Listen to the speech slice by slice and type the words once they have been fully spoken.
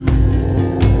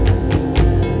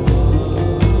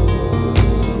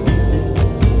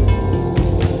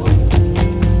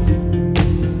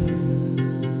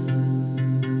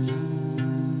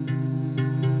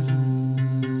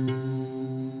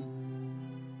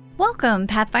Welcome,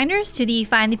 Pathfinders, to the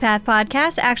Find the Path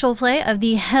podcast, actual play of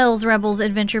the Hells Rebels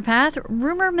Adventure Path,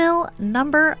 Rumor Mill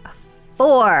number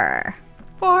 4.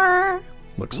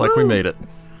 Looks like we made it.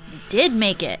 Did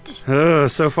make it.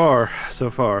 So far.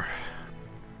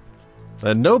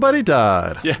 And nobody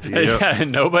died. Yeah,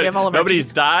 nobody's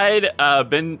died,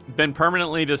 been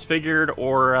permanently disfigured,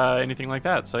 or anything like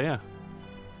that. So yeah.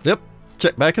 Yep.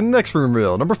 Check back in the next room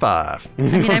reel, number 5. I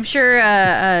mean, I'm sure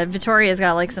Victoria's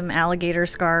got like some alligator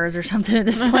scars or something at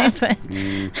this point. But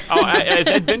As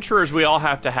adventurers, we all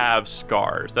have to have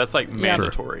scars. That's like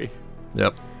mandatory.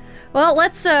 Yep. Well,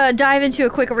 let's dive into a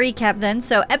quick recap then.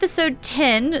 So, episode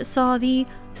 10 saw the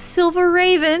Silver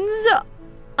Ravens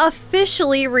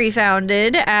officially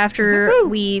refounded after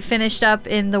we finished up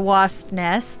in the Wasp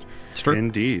Nest. It's true.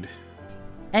 Indeed.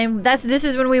 And this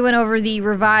is when we went over the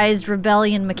revised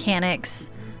rebellion mechanics,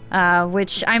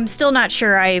 which I'm still not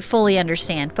sure I fully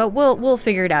understand, but we'll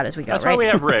figure it out as we go. That's right? why we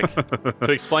have Rick to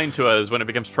explain to us when it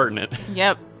becomes pertinent.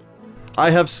 Yep. I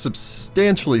have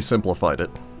substantially simplified it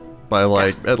by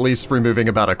at least removing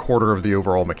about a quarter of the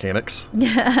overall mechanics.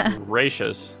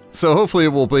 Gracious. So hopefully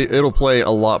it'll play a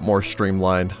lot more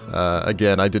streamlined.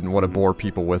 Again, I didn't want to bore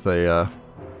people with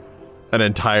an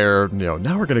entire,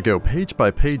 now we're going to go page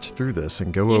by page through this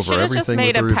and go You over should have everything just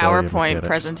made a with the rebellion PowerPoint mechanics.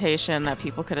 presentation that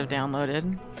people could have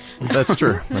downloaded. That's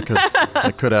true.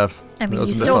 I could have. I mean, That was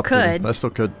you still up to me. could. I still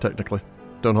could, technically.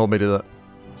 Don't hold me to that.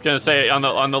 I was gonna say on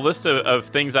the list of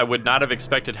things I would not have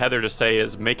expected Heather to say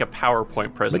is make a PowerPoint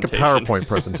Make presentation. a PowerPoint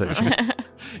presentation.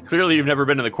 Clearly, you've never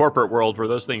been in the corporate world where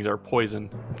those things are poison.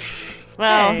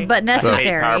 Well, but I hate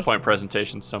necessary. PowerPoint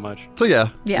presentations so much. So Yeah.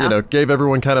 gave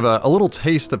everyone kind of a little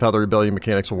taste of how the rebellion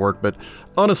mechanics will work, but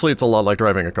honestly, it's a lot like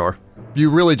driving a car. You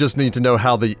really just need to know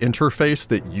how the interface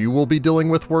that you will be dealing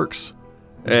with works,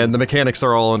 and the mechanics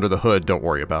are all under the hood, don't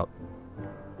worry about.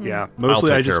 Yeah, mostly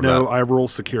take I care just of know that. I roll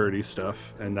security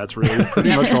stuff, and that's really pretty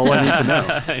much all I need to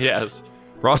know. Yes.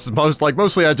 Ross is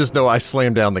mostly I just know I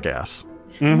slam down the gas.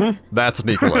 Mm-hmm. That's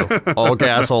Nicolo. All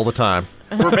gas all the time.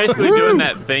 We're basically doing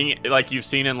that thing like you've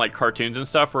seen in like cartoons and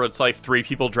stuff where it's like 3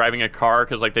 people driving a car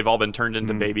because like they've all been turned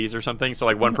into babies or something. So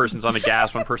like one person's on the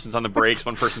gas, one person's on the brakes,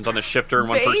 one person's on the shifter, and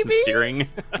one person's steering.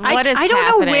 what is I don't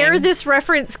happening? know where this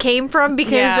reference came from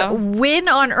because when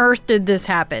on earth did this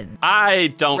happen?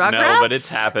 I don't know, Rugrats? but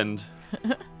it's happened.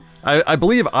 I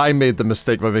believe I made the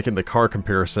mistake by making the car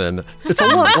comparison. It's a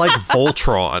lot like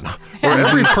Voltron, where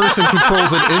every person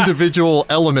controls an individual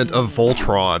element of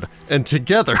Voltron, and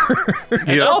together...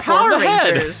 Elf on the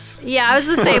head. Rangers. Yeah, I was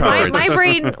gonna say, my Outrageous.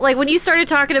 brain, like, when you started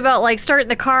talking about, like, starting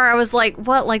the car, I was like,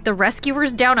 what, like the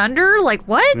rescuers down under? Like,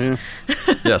 what?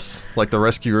 Yes, like the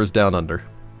rescuers down under.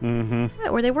 Yeah,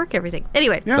 where they work everything.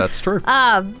 Anyway, That's true.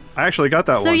 I actually got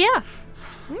that so one. yeah.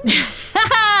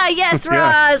 Yes,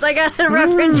 Yeah. Roz, I got a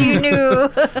reference you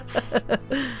knew.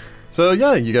 So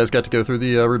yeah, you guys got to go through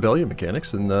the rebellion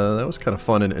mechanics, and that was kind of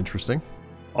fun and interesting.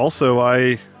 Also,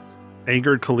 I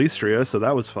angered Calistria, so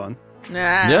that was fun.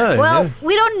 Yeah. Well, yeah.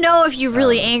 we don't know if you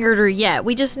really angered her yet.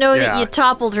 We just know that Yeah. you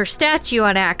toppled her statue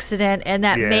on accident, and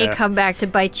that may Yeah. come back to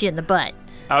bite you in the butt.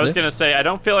 I was going to say, I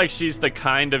don't feel like she's the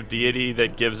kind of deity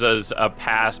that gives us a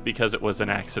pass because it was an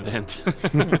accident.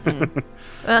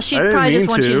 Well, she'd I didn't probably just mean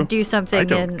want you to to. do I something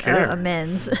don't in care.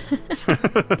 amends.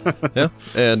 Yeah,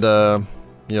 and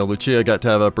Lucia got to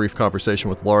have a brief conversation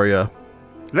with Laria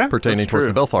Yeah, pertaining that's towards true.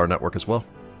 the Bellflower Network as well.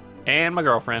 And my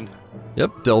girlfriend.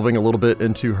 Yep, delving a little bit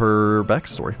into her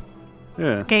backstory.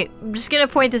 Yeah. Okay, I'm just going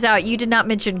to point this out. You did not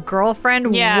mention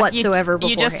girlfriend whatsoever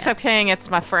you just beforehand. kept saying it's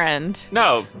my friend.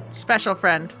 No, Special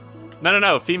friend.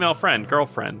 no. Female friend,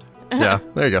 girlfriend. Yeah,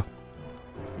 there you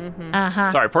go.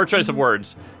 Uh-huh. Sorry, poor choice of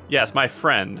words. Yes, my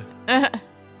friend.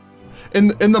 In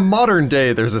the modern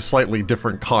day, there's a slightly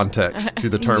different context to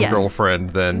the term Yes.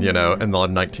 girlfriend than, in the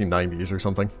 1990s or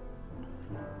something.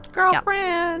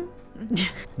 Girlfriend.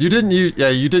 You didn't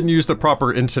use the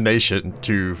proper intonation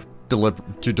to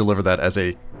deliver that as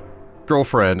a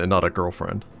girlfriend and not a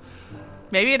girlfriend.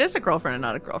 Maybe it is a girlfriend and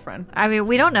not a girlfriend. I mean,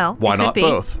 we don't know. Why It could not be.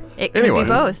 both? It could Anyway. be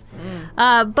both.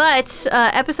 But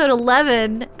episode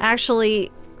 11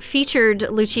 actually featured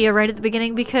Lucia right at the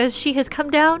beginning because she has come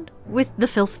down with the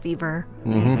filth fever.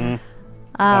 Mm-hmm.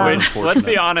 Which, let's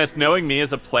be honest, knowing me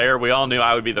as a player, we all knew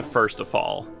I would be the first to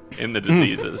fall in the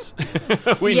diseases.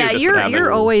 We Yeah, knew this would happen.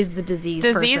 you're always the disease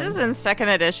Diseases person. in second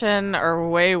edition are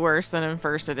way worse than in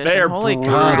first edition. They are Holy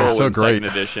brutal crap. So in great. second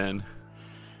edition.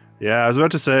 Yeah, I was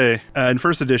about to say, in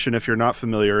first edition, if you're not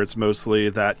familiar, it's mostly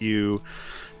that you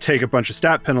take a bunch of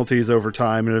stat penalties over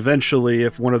time, and eventually,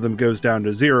 if one of them goes down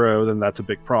to 0, then that's a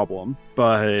big problem.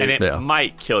 But And it Yeah.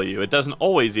 might kill you. It doesn't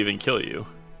always even kill you.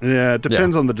 Yeah, it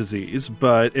depends on the disease,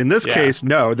 but in this case,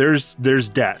 no. There's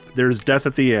death. There's death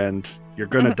at the end. You're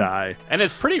gonna die, and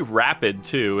it's pretty rapid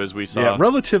too, as we saw. Yeah,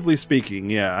 relatively speaking.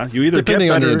 Yeah, you either depending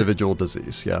get better, on the individual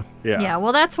disease. Yeah. Yeah.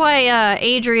 Well, that's why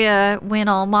Adria went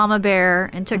all mama bear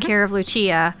and took care of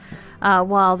Lucia,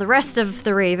 while the rest of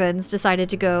the Ravens decided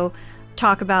to go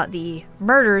talk about the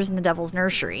murders in the Devil's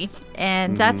Nursery,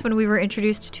 and that's when we were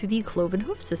introduced to the Cloven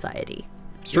Hoof Society.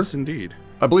 Sure. Yes, indeed.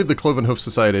 I believe the Cloven Hoof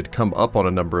Society had come up on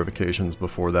a number of occasions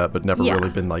before that, but never really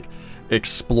been like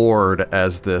explored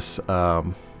as this.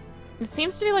 It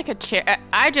seems to be like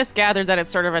I just gathered that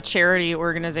it's sort of a charity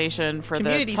organization for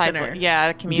community the type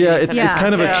center. Community it's center.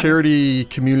 kind of a charity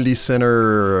community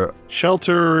center.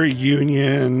 Shelter,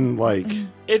 union, like...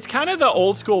 It's kind of the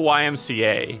old school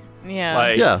YMCA. Yeah.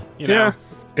 Like, you know. Yeah.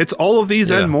 It's all of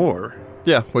these and more.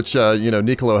 Yeah, which,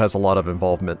 Nicolo has a lot of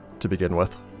involvement to begin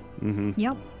with. Mm-hmm.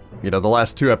 Yep. The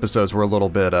last 2 episodes were a little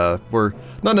bit, were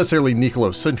not necessarily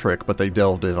Nicolo-centric, but they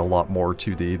delved in a lot more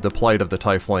to the plight of the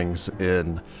Tieflings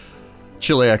in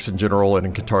Chiliax in general and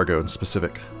in Cantargo in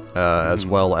specific, as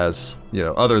well as,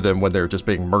 other than when they're just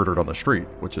being murdered on the street,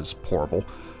 which is horrible,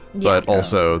 but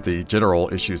also the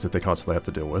general issues that they constantly have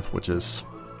to deal with, which is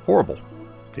horrible.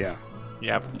 Yeah.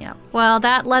 Yep. Yeah. Well,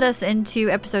 that led us into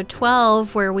episode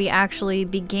 12, where we actually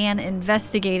began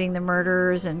investigating the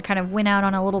murders and kind of went out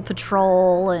on a little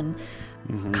patrol and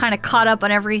kind of caught up on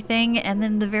everything. And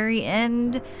then the very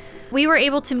end, we were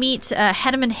able to meet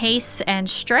Hedman Hayes and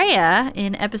Straya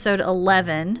in episode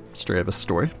 11. Straya's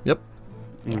story. Yep.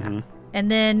 Yeah. And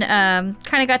then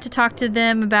kind of got to talk to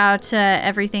them about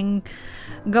everything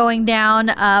going down,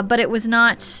 but it was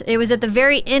at the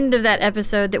very end of that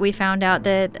episode that we found out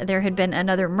that there had been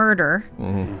another murder.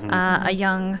 A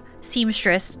young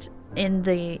seamstress in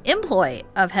the employ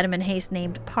of Hedman Hayes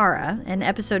named Para. And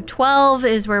episode 12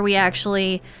 is where we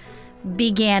actually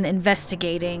began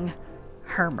investigating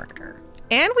her murder.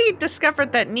 And we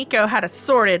discovered that Nico had a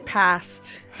sordid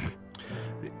past.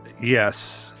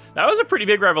 Yes. That was a pretty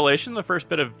big revelation, the first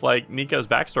bit of Nico's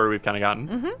backstory we've kind of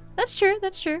gotten. That's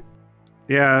true.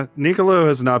 Yeah, Nicolo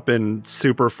has not been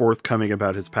super forthcoming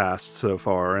about his past so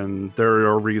far, and there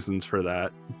are reasons for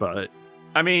that, but...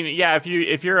 I mean, yeah,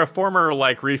 if you're a former,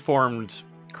 reformed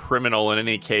criminal in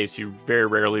any case, you very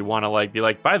rarely want to, be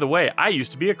like, by the way, I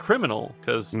used to be a criminal,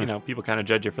 because, people kind of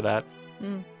judge you for that.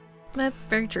 That's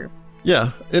very true.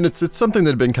 Yeah, and it's something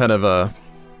that had been kind of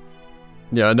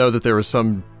I know that there was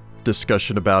some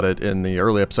discussion about it in the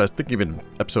early episodes. I think even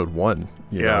episode 1.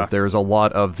 You know, there's a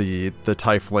lot of the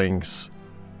Tieflings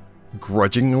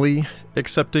grudgingly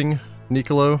accepting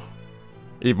Nicolo,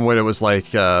 even when it was I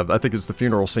think it's the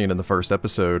funeral scene in the first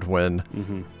episode when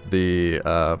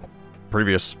the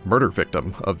previous murder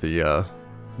victim of the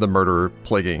murder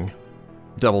plaguing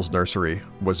Devil's Nursery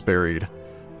was buried.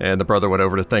 And the brother went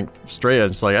over to thank Straya,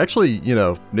 and it's actually,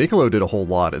 Nicolo did a whole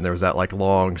lot, and there was that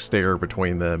long stare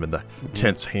between them and the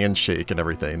tense handshake and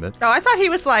everything. Oh, I thought he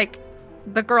was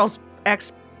the girl's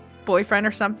ex-boyfriend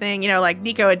or something.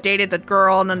 Nico had dated the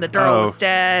girl, and then the girl was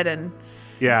dead, and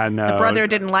no, the brother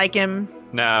didn't like him.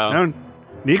 No,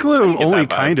 Nicolo only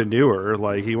kind of knew her.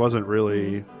 He wasn't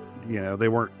really, they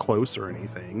weren't close or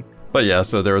anything. But yeah,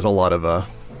 so there was a lot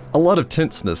of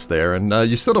tenseness there, and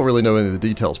you still don't really know any of the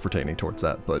details pertaining towards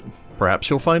that, but perhaps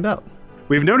you'll find out.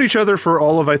 We've known each other for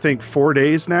all of, I think, 4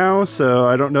 days now, so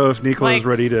I don't know if Nicolo is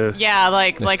ready to... Yeah,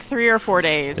 like 3 or 4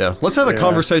 days. Yeah, let's have a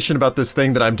conversation about this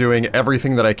thing that I'm doing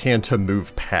everything that I can to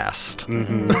move past.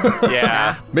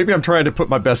 Yeah. Maybe I'm trying to put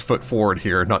my best foot forward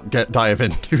here, not dive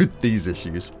into these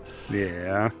issues.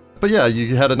 Yeah. But yeah,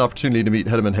 you had an opportunity to meet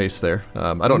Hedman Hayes there.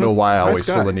 I don't know why I always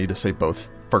guy. feel the need to say both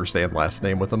first and last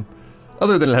name with him.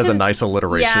 Other than it has a nice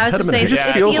alliteration. Yeah, I was Hedman saying, Hayes. He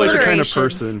just feels like the kind of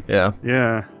person. Yeah.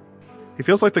 Yeah. He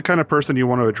feels like the kind of person you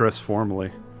want to address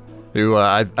formally. Who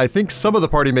I think some of the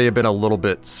party may have been a little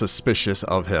bit suspicious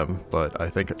of him, but I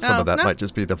think some of that might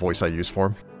just be the voice I use for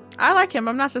him. I like him.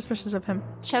 I'm not suspicious of him.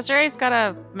 Cesare's got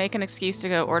to make an excuse to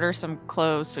go order some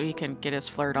clothes so he can get his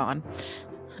flirt on.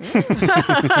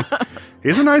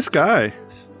 He's a nice guy.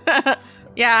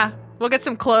 Yeah, we'll get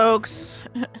some cloaks.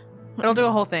 It'll do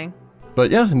a whole thing. But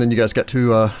yeah, and then you guys got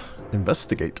to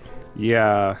investigate.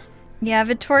 Yeah. Yeah,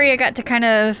 Victoria got to kind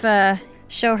of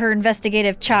show her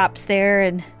investigative chops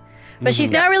there, but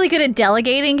she's not really good at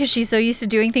delegating because she's so used to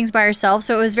doing things by herself.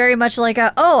 So it was very much like,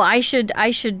 I should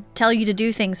tell you to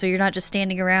do things so you're not just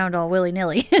standing around all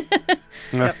willy-nilly.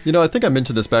 I think I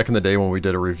mentioned this back in the day when we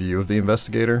did a review of the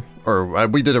Investigator, or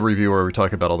we did a review where we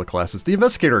talked about all the classes. The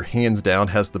Investigator, hands down,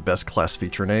 has the best class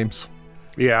feature names.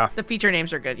 Yeah. The feature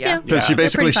names are good, yeah. Because she Yeah.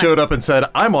 basically They're pretty showed up and said,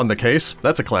 I'm on the case.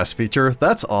 That's a class feature.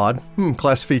 That's odd.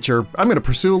 Class feature. I'm going to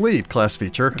pursue a lead, class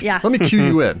feature. Yeah. Let me cue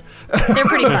you in. They're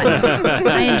pretty fun.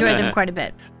 I enjoy them quite a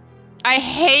bit. I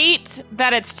hate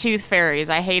that it's tooth fairies.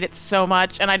 I hate it so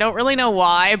much, and I don't really know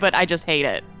why, but I just hate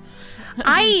it.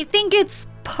 I think it's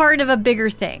part of a bigger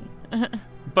thing.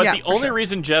 But Yeah, the for only sure.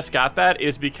 reason Jess got that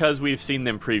is because we've seen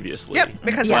them previously. Yep,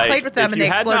 because we Yeah. played with them if and they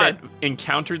you had exploded. not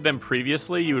encountered them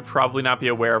previously, you would probably not be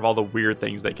aware of all the weird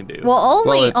things they can do. Well,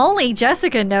 Well, only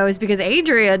Jessica knows because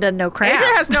Adria doesn't know crap.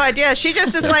 Adria has no idea. She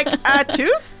just is like, a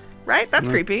tooth? Right? That's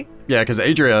creepy. Yeah, because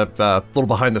Adria, a little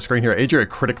behind the screen here, Adria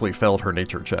critically failed her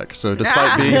nature check. So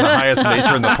despite being the highest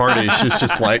nature in the party, she's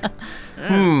just like,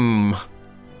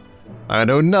 I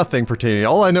know nothing pertaining.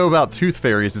 All I know about tooth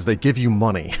fairies is they give you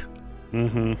money.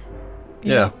 Mm-hmm.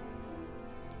 Yeah.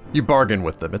 You bargain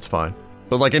with them, it's fine.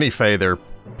 But like any fae, they're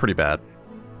pretty bad.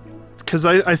 Because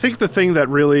I think the thing that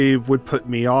really would put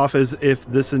me off is if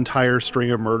this entire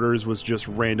string of murders was just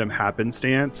random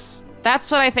happenstance.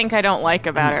 That's what I think I don't like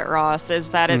about it, Ross, is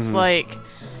that it's like,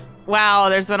 wow,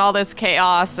 there's been all this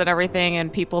chaos and everything,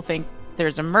 and people think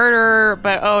there's a murder,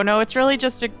 but oh no, it's really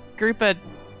just a group of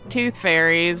tooth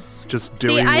fairies. Just See,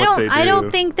 doing what they do. I don't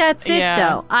think that's it Yeah.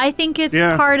 though. I think it's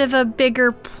Yeah. part of a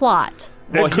bigger plot.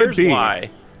 Well, It could here's be. why.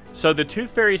 So the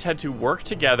Tooth Fairies had to work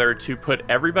together to put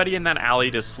everybody in that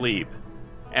alley to sleep,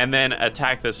 and then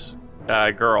attack this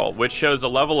girl, which shows a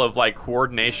level of like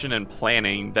coordination and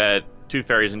planning that Tooth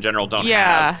Fairies in general don't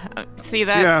Yeah. have. See,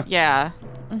 that's, yeah.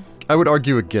 I would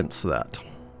argue against that,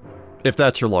 if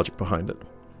that's your logic behind it.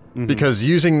 Because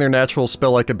using their natural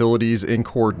spell-like abilities in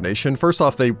coordination, first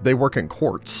off, they work in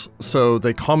courts, so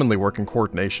they commonly work in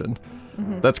coordination.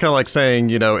 That's kind of like saying,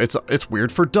 you know, it's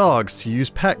weird for dogs to use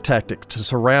pack tactic to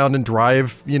surround and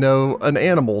drive, you know, an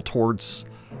animal towards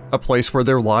a place where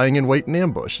they're lying in wait and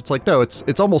ambush. It's like, no,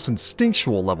 it's almost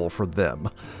instinctual level for them.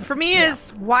 For me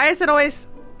is, why is it always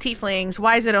tieflings?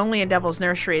 Why is it only in Devil's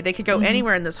Nursery? They could go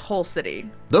anywhere in this whole city.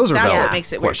 Those are That's valid what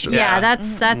makes it weird. questions. Yeah,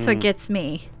 that's what gets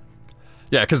me.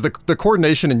 Yeah, because the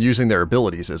coordination and using their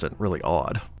abilities isn't really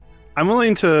odd. I'm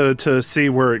willing to see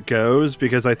where it goes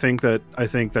because I think that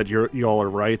y'all are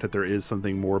right that there is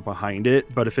something more behind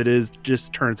it. But if it is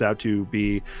just turns out to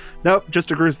be, nope,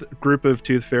 just a group of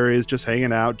tooth fairies just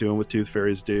hanging out doing what tooth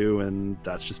fairies do, and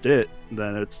that's just it,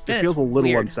 then it feels a little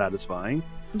weird. unsatisfying.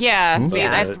 Yeah, see,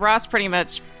 But- Ross pretty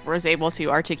much was able to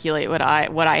articulate what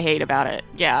I hate about it.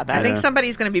 Yeah, I that think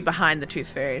somebody's going to be behind the tooth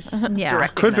fairies. Yeah.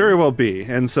 directing Could them. very well be,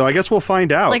 and so I guess we'll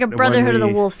find out. It's like a when Brotherhood of the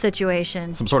we- Wolf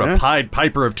situation. Some sort of Yeah. Pied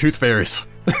Piper of tooth fairies.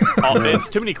 It's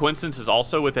too many coincidences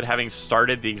also with it having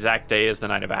started the exact day as the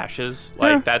Night of Ashes.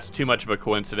 Like, that's too much of a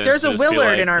coincidence. There's to a just be Willard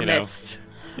like, in our you know, midst.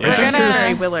 Yeah.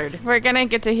 Legendary Willard. We're gonna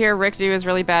get to hear Rick do his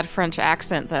really bad French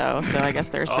accent though, so I guess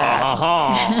there's that.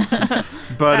 Uh-huh.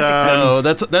 But No,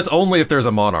 that's only if there's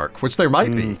a monarch, which there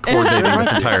might be coordinating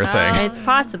this entire thing. It's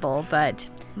possible, but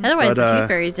otherwise But, the Tooth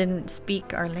Fairies didn't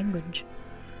speak our language.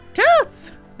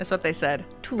 Tooth! That's what they said.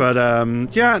 but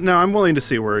yeah, no, I'm willing to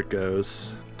see where it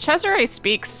goes. Cesare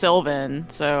speaks Sylvan,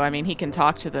 so I mean he can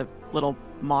talk to the little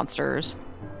monsters.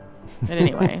 But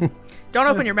anyway, Don't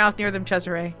open your mouth near them,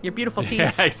 Cesare. Your beautiful teeth.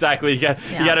 Yeah, exactly. You got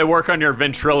Yeah. to work on your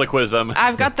ventriloquism.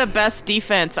 I've got the best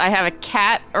defense. I have a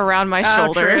cat around my Oh,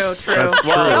 shoulders. true. That's true.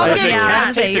 Well, Don't I get think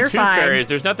cats. take the You're Tooth fine. Fairies.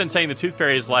 There's nothing saying the Tooth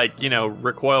Fairies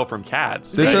recoil from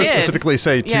cats. It They does did. specifically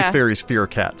say tooth Yeah. fairies fear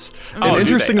cats. Oh, And do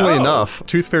interestingly they? Oh. enough,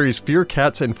 tooth fairies fear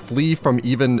cats and flee from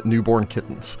even newborn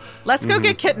kittens. Let's go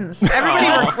get kittens.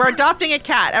 Everybody, we're adopting a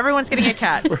cat. Everyone's getting a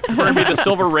cat. We're gonna be the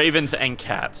Silver Ravens and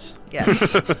cats.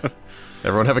 Yes.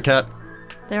 Everyone have a cat?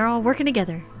 They're all working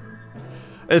together.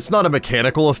 It's not a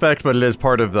mechanical effect, but it is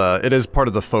part of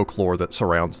the folklore that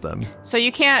surrounds them. So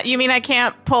you mean I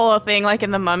can't pull a thing like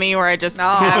in The Mummy where I just No.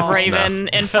 have Raven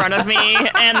in front of me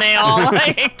and they all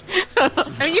like I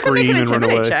mean, you can make Scream an and run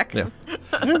intimidate away. check. Yeah.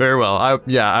 Very well.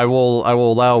 I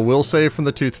will allow will save from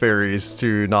the tooth fairies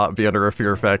to not be under a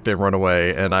fear effect and run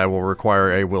away, and I will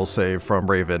require a will save from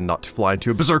Raven not to fly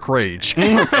into a berserk rage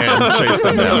and chase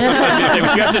them down. I was gonna say,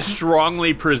 but you have to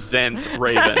strongly present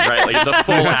Raven, right? Like it's a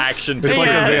full action. It's like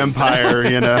a Yes. vampire,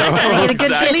 you know. Get a good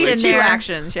Exactly. At taste in least two there.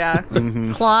 actions, yeah.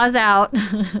 Claws out.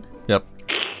 Yep.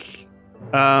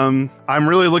 I'm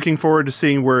really looking forward to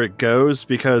seeing where it goes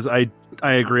because I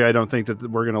agree. I don't think that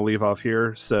we're going to leave off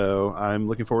here. So I'm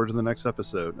looking forward to the next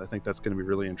episode. I think that's going to be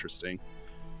really interesting.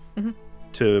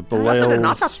 To Also an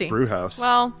Belal's autopsy. Brewhouse.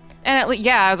 well, and at least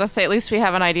yeah, I was gonna say at least we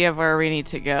have an idea of where we need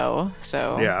to go.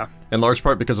 So yeah. In large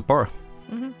part because of Para.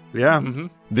 Yeah. Mm-hmm.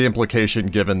 The implication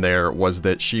given there was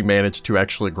that she managed to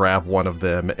actually grab one of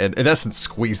them and, in essence,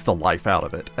 squeeze the life out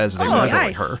of it as they were killing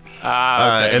nice. her.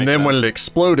 Okay, And makes then when sense.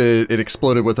 it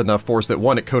exploded with enough force that,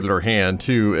 one, it coated her hand,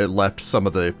 two, it left some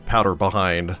of the powder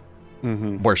behind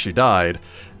where she died,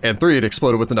 and three, it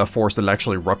exploded with enough force that it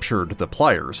actually ruptured the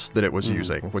pliers that it was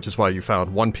using, which is why you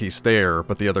found one piece there,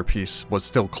 but the other piece was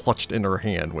still clutched in her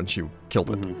hand when she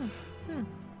killed it.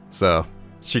 So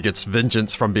she gets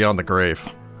vengeance from beyond the grave.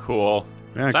 Cool.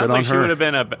 Yeah, good Sounds on like she her. would have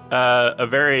been a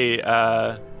very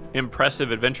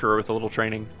impressive adventurer with a little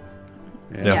training.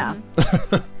 Yeah.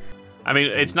 I mean,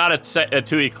 it's not a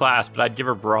 2E class, but I'd give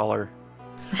her brawler.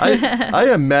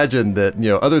 I imagine that,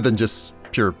 other than just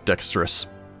pure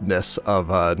dexterousness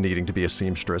of needing to be a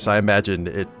seamstress, I imagine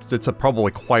it's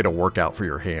probably quite a workout for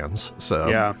your hands. So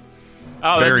Yeah.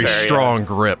 Oh, very that's fair, strong Yeah.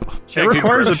 grip. Check It your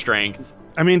requires grip a- strength.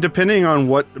 I mean, depending on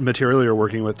what material you're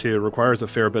working with, too, it requires a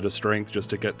fair bit of strength just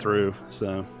to get through.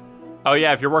 So, Oh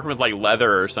yeah, if you're working with like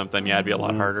leather or something, yeah, it'd be a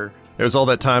lot harder. It was all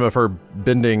that time of her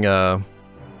bending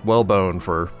whalebone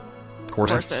for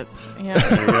corsets. Corsets. Yeah.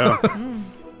 there you go.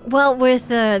 Well, with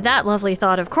that lovely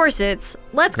thought of corsets,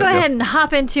 let's go There you go. ahead and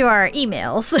hop into our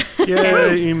emails.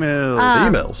 Yay, email. The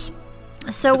emails.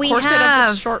 So we Corset of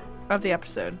have the short of the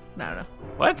episode. No.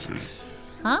 What?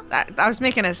 I was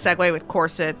making a segue with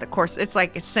corset. The corset, it's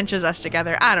like it cinches us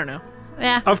together. I don't know.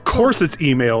 yeah. Of course, it's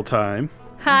email time.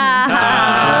 Nice.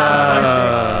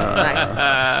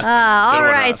 All Good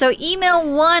one, right. Ross. So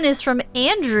email 1 is from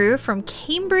Andrew from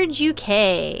Cambridge,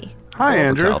 UK. Hi,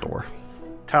 Andrew. Taldor.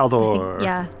 Taldor.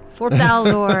 Yeah, Fort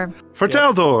Taldor. For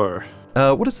Taldor.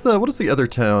 What is the other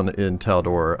town in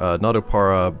Taldor? Not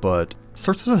Opara, but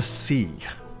starts with a C.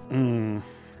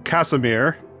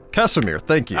 Casimir. Casimir.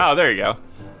 Thank you. Oh, there you go.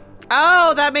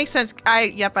 Oh, that makes sense.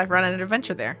 I've run an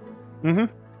adventure there.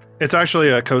 It's actually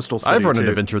a coastal city. I've run an too.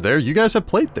 adventure there. You guys have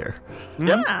played there.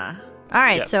 Yeah. All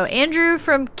right. Yes. So Andrew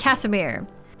from Casimir.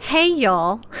 Hey,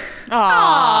 y'all.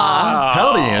 Aw.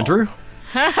 Howdy, Andrew.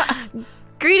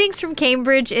 Greetings from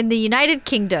Cambridge in the United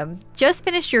Kingdom. Just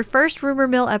finished your first Rumor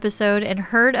Mill episode and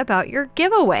heard about your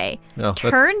giveaway. Oh, that's-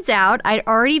 Turns out I'd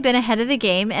already been ahead of the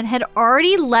game and had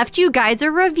already left you guys a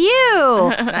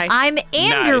review. Nice. I'm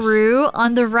Andrew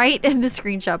on the right in the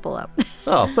screenshot below.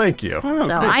 Oh, thank you. Oh,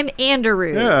 So great. I'm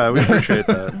Andrew. Yeah, we appreciate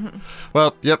that.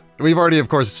 Well, yep. We've already, of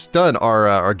course, done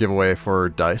our giveaway for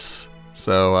dice.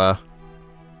 So,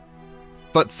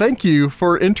 but thank you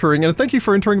for entering, and thank you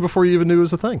for entering before you even knew it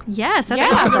was a thing. Yes, that's Yeah,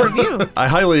 awesome. a review. I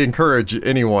highly encourage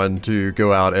anyone to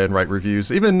go out and write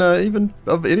reviews, even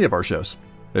of any of our shows.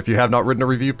 If you have not written a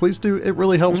review, please do. It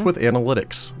really helps with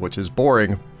analytics, which is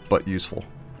boring but useful.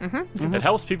 It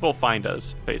helps people find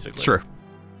us, basically. Sure.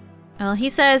 Well,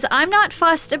 he says, I'm not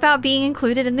fussed about being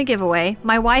included in the giveaway.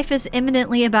 My wife is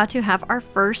imminently about to have our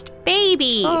first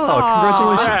baby. Oh,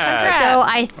 congratulations. Congrats. So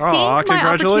I think Aw, my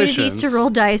opportunities congratulations. to roll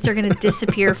dice are going to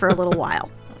disappear for a little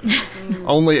while.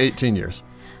 Only 18 years.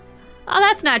 Oh,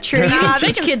 that's not true. You Nah, can they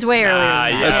teach can- kids way earlier. Nah,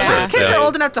 than that. yeah. That's Once right. kids Yeah. are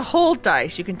old enough to hold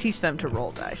dice, you can teach them to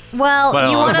roll dice. Well,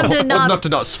 you want them to old not, enough to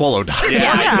not swallow dice.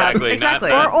 Yeah, exactly. exactly.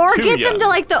 Not or too get them young. to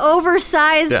like the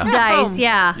oversized Yeah. dice. Foam.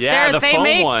 Yeah. Yeah, the they foam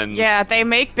make, ones. Yeah, they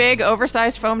make big,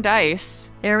 oversized foam dice.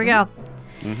 There we go.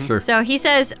 Sure. So he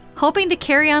says, hoping to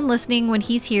carry on listening when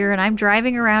he's here and I'm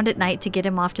driving around at night to get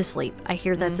him off to sleep. I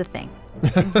hear that's a thing.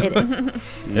 It is.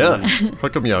 Yeah.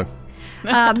 Hook 'em young.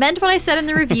 Meant what I said in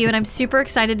the review, and I'm super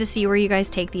excited to see where you guys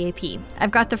take the AP. I've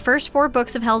got the first 4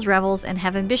 books of Hell's Revels and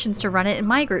have ambitions to run it in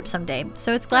my group someday,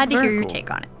 so it's glad to very hear your cool.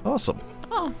 take on it. Awesome.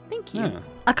 Oh, thank you. Yeah.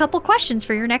 A couple questions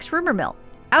for your next rumor mill.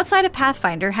 Outside of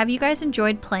Pathfinder, have you guys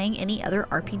enjoyed playing any other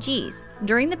RPGs?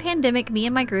 During the pandemic, me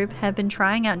and my group have been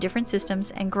trying out different systems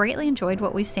and greatly enjoyed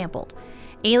what we've sampled.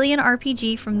 Alien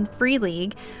RPG from Free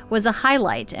League was a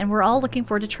highlight, and we're all looking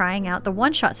forward to trying out the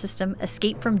one-shot system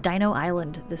Escape from Dino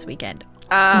Island this weekend.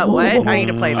 What? I need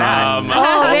to play that. Oh,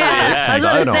 yeah. I was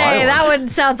going to Dino say, Island. that one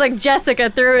sounds like Jessica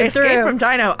through and Escape through. from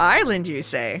Dino Island, you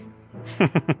say?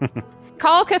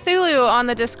 Call of Cthulhu on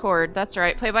the Discord. That's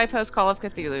right. Play by post Call of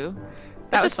Cthulhu.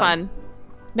 That Which was is fun.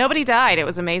 Nobody died. It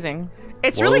was amazing.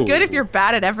 It's really Whoa. good if you're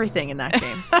bad at everything in that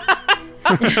game.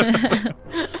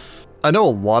 I know a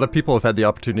lot of people have had the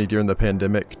opportunity during the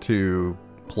pandemic to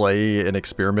play and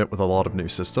experiment with a lot of new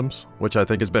systems, which I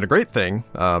think has been a great thing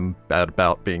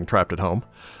about being trapped at home.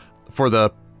 For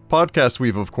the podcast,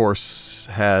 we've, of course,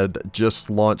 had just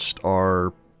launched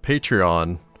our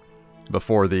Patreon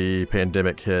before the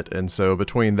pandemic hit. And so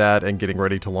between that and getting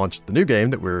ready to launch the new game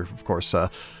that we're, of course,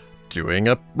 doing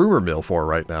a rumor mill for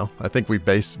right now, I think we've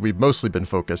mostly been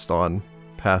focused on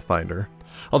Pathfinder.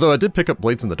 Although I did pick up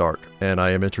Blades in the Dark, and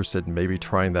I am interested in maybe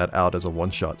trying that out as a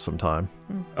one-shot sometime,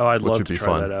 Oh, I'd which love would to be try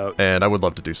fun. that out. And I would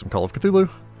love to do some Call of Cthulhu.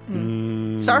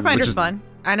 Mm, Starfinder's which is- fun.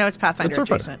 I know it's Pathfinder It's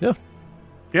Starfinder, adjacent. yeah.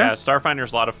 Yeah,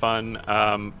 Starfinder's a lot of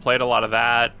fun. Played a lot of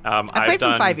that. I played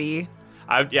some 5e.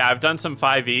 I've done some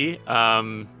 5e.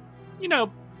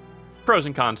 Pros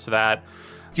and cons to that.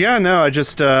 Yeah, no,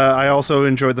 I also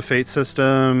enjoyed the Fate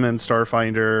system and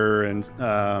Starfinder and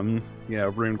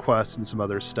RuneQuest and some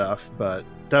other stuff, but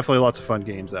definitely lots of fun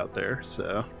games out there.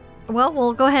 So Well,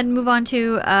 we'll go ahead and move on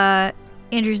to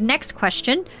Andrew's next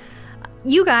question.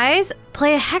 You guys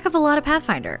play a heck of a lot of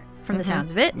Pathfinder, from the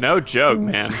sounds of it. No joke,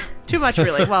 man. Too much,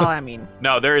 really. Well, I mean,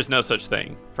 No, there is no such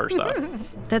thing, first off.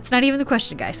 That's not even the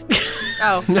question, guys.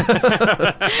 oh,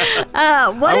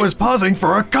 What I was pausing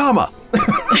for a comma.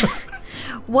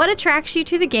 What attracts you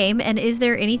to the game, and is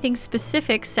there anything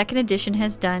specific Second Edition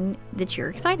has done that you're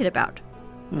excited about?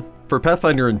 For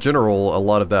Pathfinder in general, a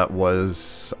lot of that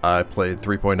was I played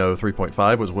 3.0,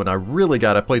 3.5 was when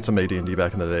I played some AD&D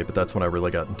back in the day, but that's when I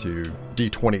really got into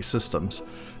D20 systems.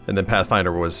 And then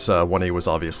Pathfinder was 1E was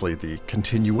obviously the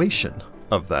continuation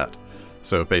of that.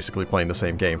 So basically playing the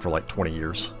same game for like 20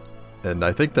 years. And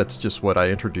I think that's just what I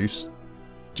introduced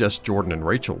just Jordan and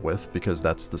Rachel with, because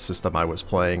that's the system I was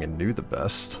playing and knew the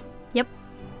best. Yep.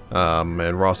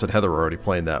 And Ross and Heather were already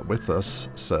playing that with us,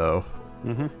 so...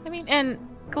 I mean, and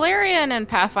Galarian and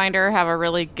Pathfinder have a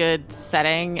really good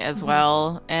setting as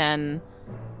well, and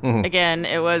again,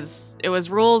 it was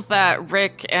rules that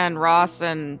Rick and Ross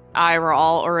and I were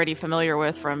all already familiar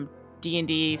with from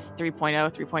D&D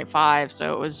 3.0, 3.5,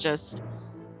 so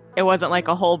it wasn't like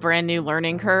a whole brand new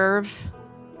learning curve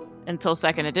until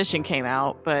Second Edition came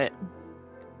out, but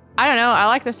I don't know, I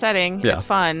like the setting. Yeah. It's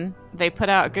fun. They put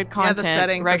out good Yeah, the content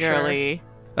setting, for sure. regularly.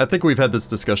 I think we've had this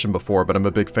discussion before, but I'm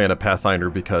a big fan of Pathfinder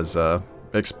because and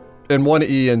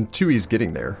 1E and 2E's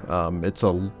getting there. It's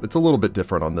a little bit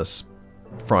different on this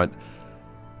front,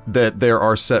 that there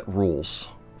are set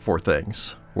rules for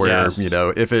things. Where, Yes.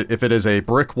 if it is a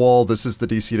brick wall, this is the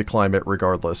DC to climb it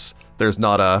regardless. There's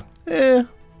not a,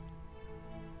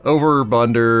 over,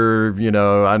 under,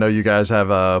 I know you guys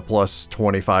have a plus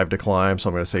 25 to climb, so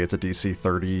I'm going to say it's a DC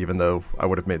 30, even though I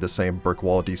would have made the same brick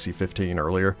wall DC 15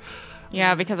 earlier.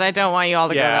 Yeah, because I don't want you all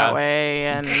to go Yeah. that way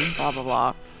and blah, blah,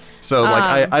 blah. So,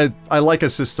 I like a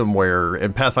system where,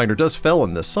 and Pathfinder does fail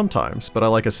in this sometimes, but I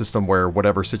like a system where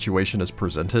whatever situation is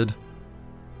presented,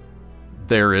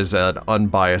 there is an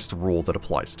unbiased rule that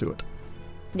applies to it.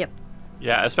 Yep.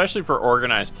 Yeah, especially for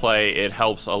organized play, it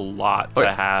helps a lot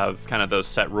to have kind of those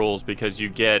set rules because you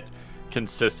get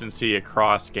consistency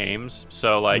across games.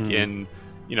 So like in,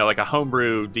 like a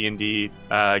homebrew D&D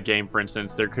game, for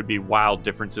instance, there could be wild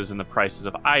differences in the prices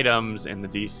of items, in the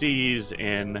DCs,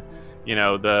 in,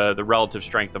 the relative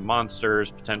strength of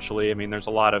monsters, potentially. I mean, there's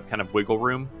a lot of kind of wiggle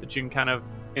room that you can kind of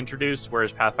introduce,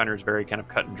 whereas Pathfinder is very kind of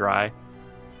cut and dry.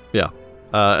 Yeah.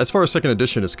 As far as Second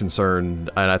Edition is concerned,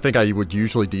 and I think I would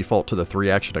usually default to the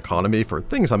 3-action economy for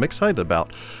things I'm excited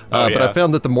about. But I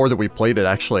found that the more that we played it,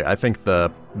 actually, I think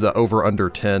the over-under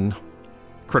 10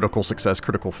 critical success,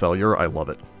 critical failure, I love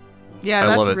it. yeah, I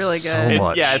that's love it really so good.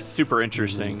 much. It's super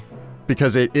interesting.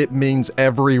 Because it means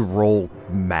every roll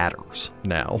matters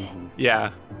now.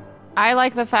 Yeah. I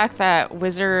like the fact that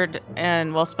wizard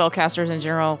and, spellcasters in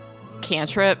general,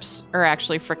 cantrips are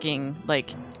actually freaking,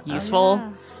 useful.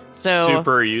 So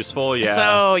Super useful, yeah.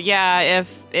 So yeah,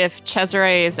 if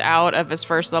Cesare is out of his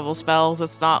first level spells,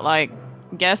 it's not like,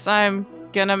 guess I'm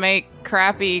gonna make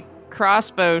crappy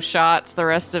crossbow shots the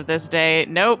rest of this day.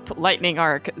 Nope, lightning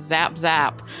arc, zap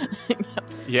zap.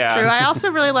 yeah. True. I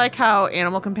also really like how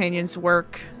animal companions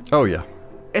work. Oh, yeah.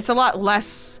 It's a lot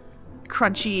less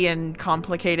crunchy and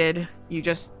complicated. You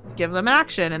just give them an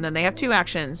action, and then they have 2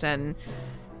 actions, and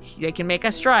they can make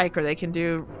a strike, or they can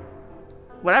do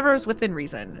whatever is within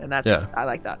reason, and I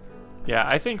like that. Yeah,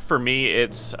 I think for me,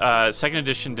 it's Second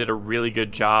Edition did a really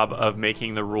good job of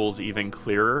making the rules even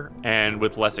clearer and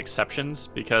with less exceptions.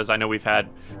 Because I know we've had,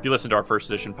 if you listen to our First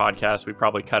Edition podcast, we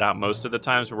probably cut out most of the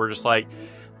times where we're just like,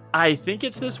 I think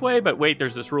it's this way, but wait,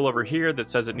 there's this rule over here that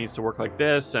says it needs to work like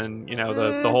this, and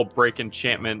the whole break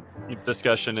enchantment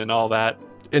discussion and all that.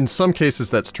 In some cases,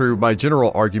 that's true. My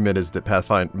general argument is that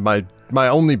Pathfinder, my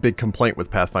only big complaint with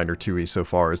Pathfinder 2e so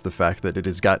far is the fact that it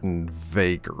has gotten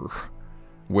vaguer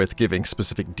with giving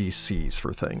specific DCs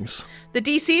for things. The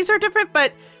DCs are different,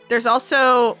 but there's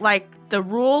also the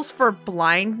rules for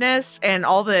blindness and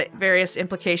all the various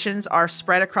implications are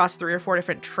spread across 3 or 4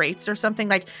 different traits or something.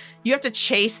 Like, you have to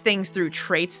chase things through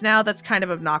traits now. That's kind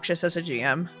of obnoxious as a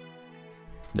GM.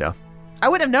 Yeah. I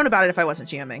wouldn't have known about it if I wasn't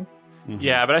GMing.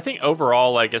 Yeah, but I think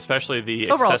overall, like especially the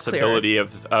Overall, it's accessibility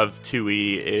of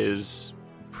 2E is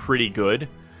pretty good.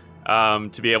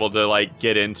 To be able to like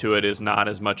get into it is not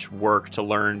as much work to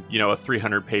learn, a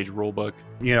 300-page rule book.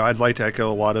 I'd like to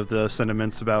echo a lot of the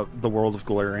sentiments about the world of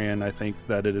Galarian. I think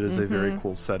that it is a very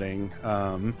cool setting.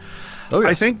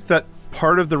 I think that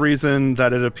part of the reason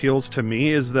that it appeals to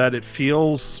me is that it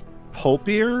feels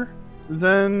pulpier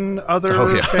than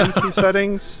other fantasy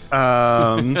settings,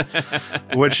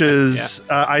 which is,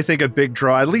 I think, a big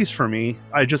draw, at least for me.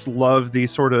 I just love the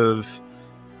sort of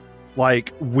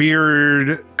like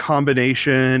weird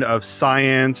combination of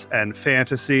science and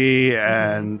fantasy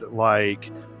and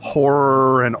like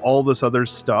horror and all this other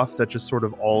stuff that just sort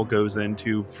of all goes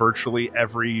into virtually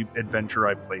every adventure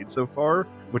I've played so far,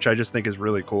 which I just think is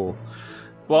really cool.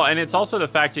 Well, and it's also the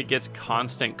fact it gets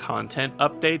constant content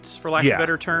updates, for lack of a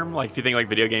better term. Like if you think like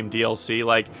video game DLC,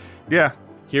 like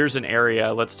here's an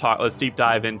area, let's deep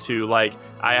dive into, like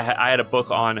I had a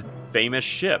book on famous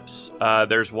ships.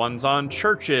 There's ones on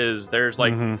churches. There's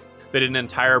like they did an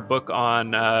entire book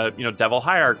on devil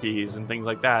hierarchies and things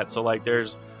like that. So like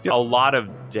there's a lot of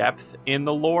depth in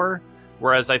the lore,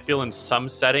 whereas I feel in some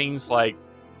settings like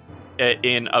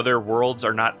in other worlds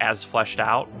are not as fleshed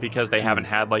out because they haven't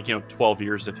had like 12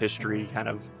 years of history kind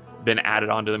of been added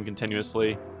onto them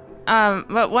continuously.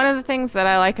 But one of the things that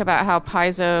I like about how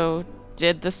Paizo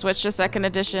did the switch to second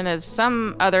edition is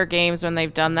some other games, when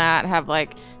they've done that, have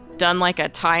like done like a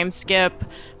time skip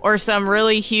or some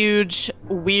really huge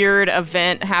weird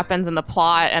event happens in the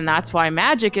plot, and that's why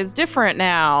magic is different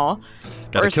now.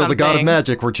 Gotta kill the god of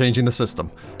magic. We're changing the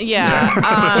system.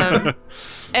 Yeah.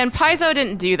 And Paizo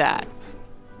didn't do that.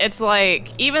 It's like,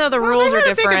 even though the rules are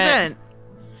different.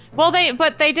 Well,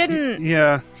 they didn't.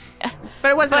 Yeah.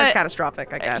 But it wasn't as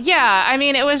catastrophic, I guess. Yeah, I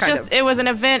mean, it was it was an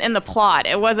event in the plot.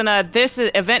 It wasn't this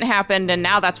event happened and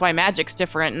now that's why magic's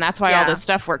different and that's why all this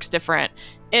stuff works different.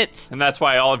 And that's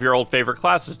why all of your old favorite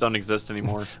classes don't exist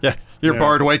anymore. Yeah, your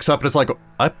bard wakes up and it's like,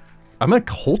 I'm a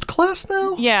cult class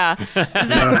now? Yeah.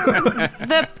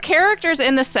 The characters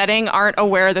in the setting aren't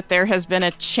aware that there has been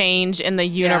a change in the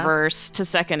universe to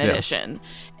second edition.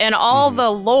 And all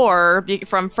the lore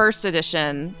from first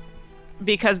edition,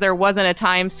 because there wasn't a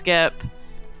time skip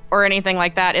or anything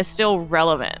like that, is still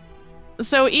relevant.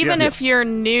 So even if you're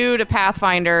new to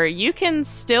Pathfinder, you can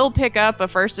still pick up a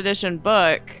first edition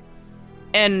book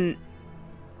and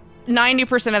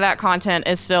 90% of that content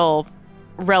is still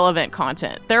relevant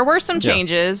content. There were some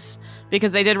changes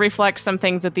because they did reflect some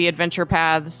things that the adventure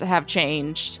paths have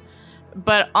changed.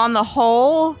 But on the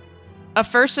whole, a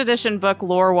first edition book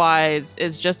lore-wise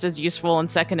is just as useful in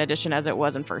second edition as it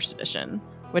was in first edition,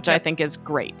 which I think is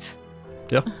great.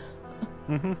 Yeah.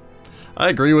 I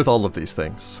agree with all of these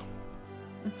things.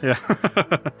 Yeah.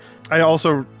 I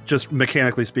also, just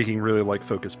mechanically speaking, really like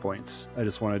focus points. I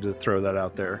just wanted to throw that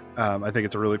out there. I think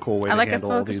it's a really cool way to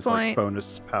handle all these like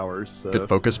bonus powers. So. Good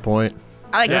focus point.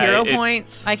 I like hero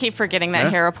points. I keep forgetting that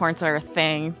hero points are a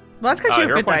thing. Well, that's because you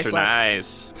have good dice. Hero points are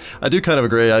nice. I do kind of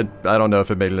agree. I don't know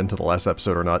if it made it into the last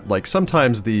episode or not. Like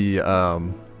sometimes the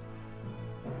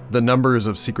numbers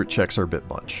of secret checks are a bit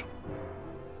much.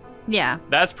 Yeah.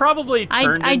 That's probably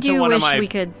turned I into do one wish of my we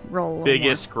could roll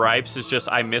biggest gripes is just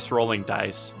I miss rolling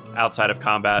dice outside of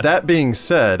combat. That being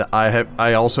said,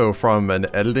 I also, from an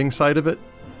editing side of it,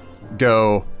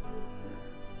 go,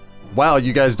 wow,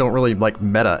 you guys don't really like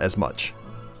meta as much.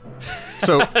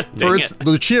 So, for instance,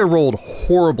 Lucia rolled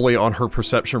horribly on her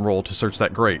perception roll to search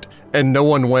that grate, and no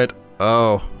one went,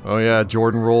 oh yeah,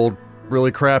 Jordan rolled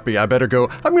really crappy. I'm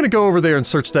going to go over there and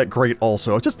search that grate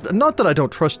also. Just, not that I don't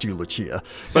trust you, Lucia,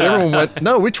 but everyone went,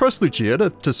 no, we trust Lucia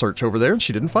to search over there, and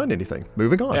she didn't find anything.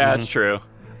 Moving on. Yeah, that's true.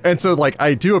 And so, like,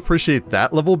 I do appreciate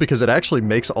that level because it actually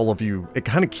makes all of you, it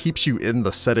kind of keeps you in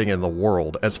the setting and the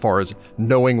world as far as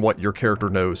knowing what your character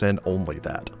knows and only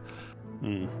that.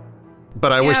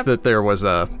 But I wish that there was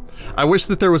a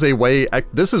way,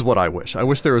 this is what I wish. I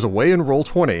wish there was a way in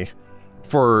Roll20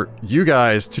 for you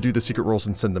guys to do the secret rolls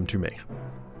and send them to me.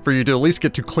 For you to at least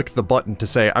get to click the button to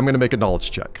say, I'm going to make a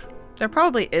knowledge check. There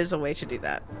probably is a way to do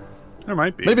that. There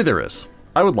might be. Maybe there is.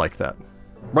 I would like that.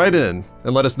 Write in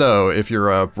and let us know if you're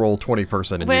a Roll20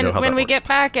 person and you know how that works. When we get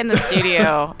back in the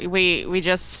studio, we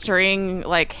just string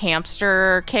like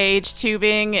hamster cage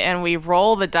tubing and we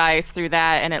roll the dice through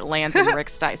that and it lands in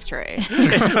Rick's dice tray.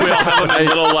 We all have them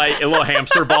in little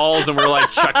hamster balls and we're like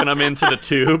chucking them into the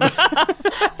tube.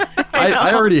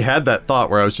 I already had that thought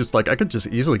where I was just like, I could just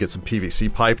easily get some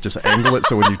PVC pipe, just angle it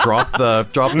so when you drop the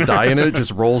die in it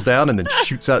just rolls down and then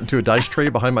shoots out into a dice tray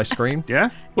behind my screen.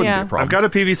 Yeah? Wouldn't be a problem. I've got a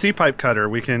PVC pipe cutter.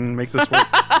 We can make this work.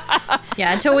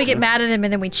 Yeah, until we get mad at him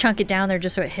and then we chunk it down there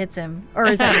just so it hits him. Or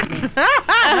is that just me?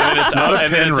 And it's not a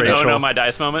and then pin, it's an, oh Rachel. no, my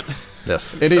dice moment.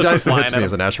 Yes. Any dice that flying hits at me him.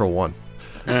 is a natural 1.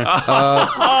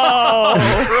 Oh,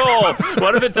 roll.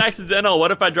 What if it's accidental?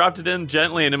 What if I dropped it in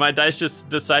gently and then my dice just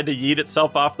decide to yeet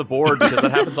itself off the board because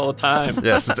that happens all the time?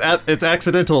 Yes, it's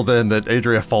accidental then that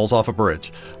Adria falls off a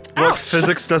bridge. Look,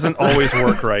 physics doesn't always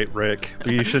work right, Rick.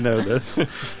 You should know this.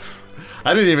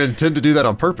 I didn't even intend to do that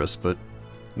on purpose, but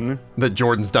that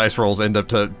Jordan's dice rolls end up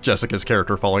to Jessica's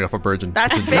character falling off a bridge. And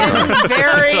That's been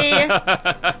very.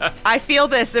 I feel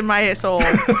this in my soul.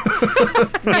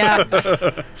 Yeah.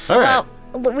 All right.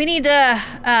 Well, we need to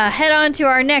head on to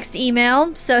our next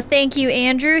email. So thank you,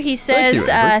 Andrew. He says, you,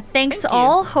 Andrew. thanks Thank you.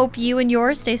 all. Hope you and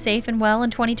yours stay safe and well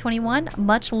in 2021.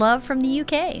 Much love from the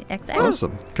UK. XX.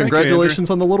 Awesome. Congratulations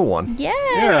on the little one. Yes,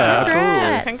 Yeah,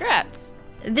 congrats. Congrats.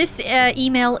 This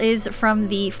email is from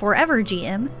the Forever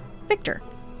GM, Victor.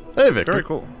 Hey, Victor. Very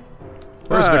cool.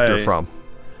 Where's Victor Hi. from?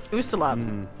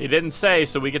 Usalov. He didn't say,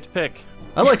 so we get to pick.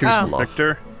 I like Usalov.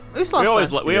 Victor.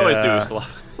 Usalov's We always do Yeah. Ursula.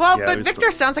 Well, Yeah, but Usalov.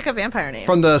 Victor sounds like a vampire name.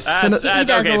 From the That's, Cine- does a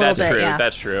okay, little that's bit, true. yeah.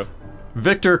 That's true.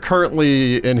 Victor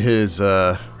currently in his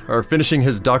or finishing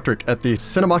his doctorate at the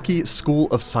Sinemaki School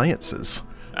of Sciences.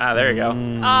 Ah, there you go.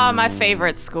 Oh, my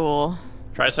favorite school.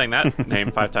 Try saying that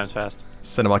name 5 times fast.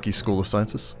 Sinemaki School of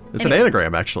Sciences. It's an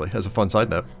anagram, actually, as a fun side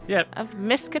note. Yep. Of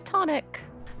Miskatonic.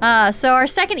 So our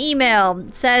second email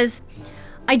says,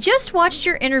 I just watched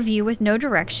your interview with No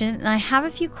Direction, and I have a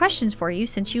few questions for you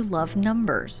since you love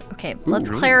numbers. Okay,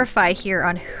 let's clarify here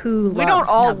on who loves we don't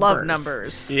all numbers. love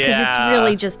numbers. Because Yeah. it's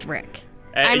really just Rick.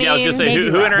 I Yeah, I was gonna mean, say maybe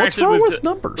who Ross. What's interacted wrong with with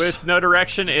numbers? With No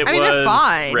Direction. It I mean, they're was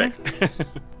fine. Rick.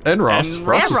 And Ross. And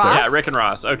Ross was Ross. there. Yeah, Rick and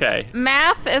Ross. Okay.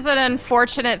 Math is an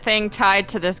unfortunate thing tied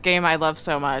to this game I love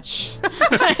so much.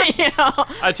 You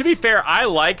know? To be fair, I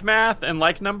like math and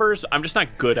like numbers. I'm just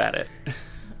not good at it.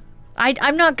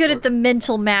 I'm not good at the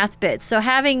mental math bit, so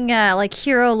having like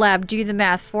Hero Lab do the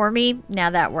math for me, now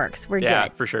that works. We're Yeah,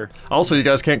 good. for sure. Also, you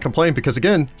guys can't complain because,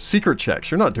 again, secret checks.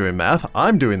 You're not doing math.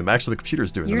 I'm doing them. Actually, the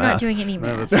computer's doing You're the math. not doing any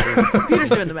math. Computer's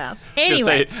doing the math.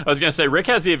 Anyway, I was gonna say Rick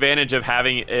has the advantage of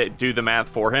having it do the math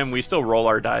for him. We still roll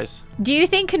our dice. do you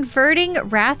think converting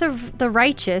Wrath of the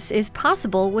Righteous is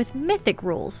possible with mythic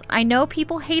rules? I know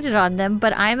people hated on them,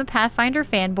 but I am a Pathfinder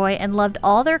fanboy and loved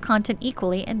all their content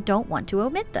equally and don't want to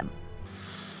omit them.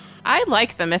 I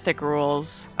like the mythic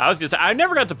rules. I was gonna say I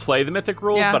never got to play the mythic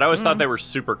rules, Yeah, but I always thought they were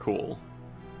super cool.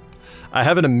 I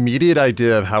have an immediate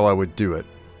idea of how I would do it,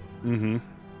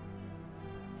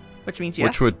 Which means yes.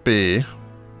 which would be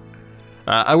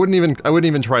I wouldn't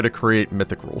even try to create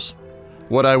mythic rules.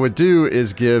 What I would do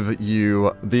is give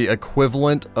you the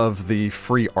equivalent of the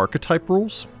free archetype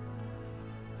rules.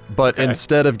 But Okay.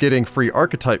 instead of getting free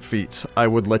archetype feats, I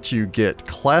would let you get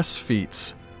class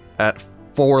feats at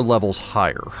 4 levels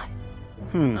higher.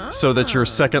 So that your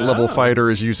second level fighter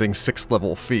is using 6th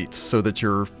level feats, so that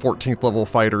your 14th level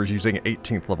fighter is using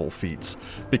 18th level feats.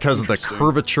 Because of the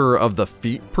curvature of the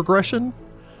feat progression,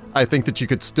 I think that you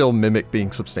could still mimic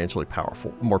being substantially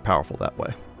more powerful that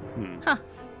way.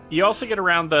 You also get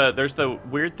around there's the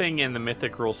weird thing in the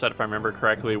mythic rule set, if I remember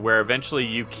correctly, where eventually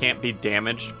you can't be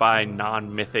damaged by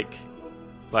non-mythic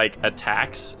like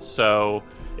attacks. So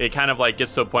it kind of like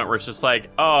gets to a point where it's just like,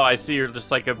 oh, I see you're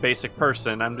just like a basic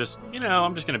person. I'm just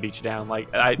gonna beat you down. Like,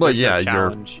 there's no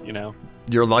challenge,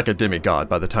 You're like a demigod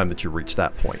by the time that you reach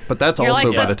that point. But that's You're also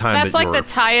like by the time that's that like you're...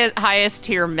 the highest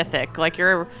tier mythic. Like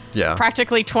you're Yeah.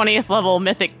 practically 20th level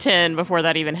mythic 10 before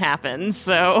that even happens.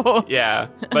 So Yeah,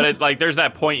 but it like there's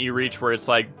that point you reach where it's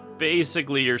like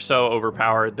basically you're so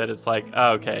overpowered that it's like,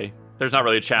 oh, okay, there's not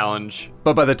really a challenge.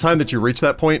 But by the time that you reach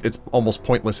that point, it's almost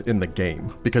pointless in the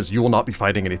game because you will not be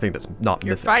fighting anything that's not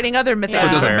You're mythic. fighting other mythic. So it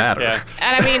doesn't Fair, matter. Yeah.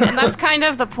 and I mean, and that's kind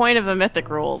of the point of the mythic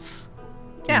rules.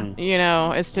 Yeah. You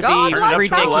know, is to God, be like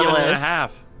ridiculous.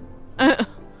 11.5.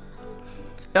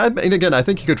 I mean, again, I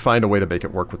think you could find a way to make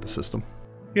it work with the system.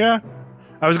 Yeah.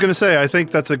 I was going to say, I think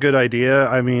that's a good idea.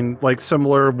 I mean, like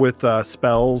similar with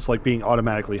spells, like being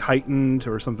automatically heightened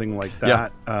or something like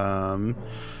that.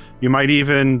 You might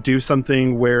even do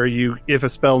something where if a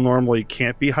spell normally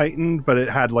can't be heightened, but it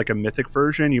had like a mythic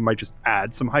version, you might just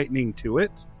add some heightening to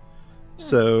it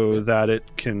so that it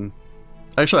can...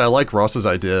 Actually, I like Ross's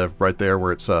idea right there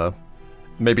where it's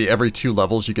maybe every 2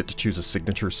 levels you get to choose a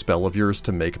signature spell of yours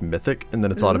to make mythic, and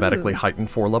then it's automatically heightened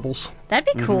 4 levels.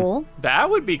 That'd be cool. That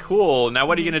would be cool. Now,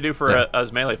 what are you gonna do for Yeah.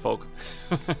 us melee folk?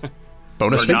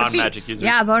 Bonus Or feats? non-magic users?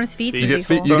 Yeah, bonus feats You would You be get,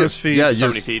 feet, cool. you Bonus get, feats. yeah, So you're,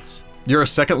 many feats. you're a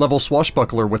 2nd level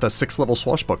swashbuckler with a 6th level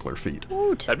swashbuckler feat.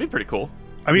 Woot. That'd be pretty cool.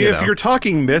 I mean, You if know. you're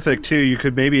talking mythic too, you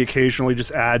could maybe occasionally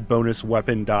just add bonus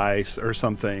weapon dice or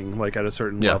something like at a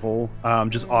certain Yeah. level,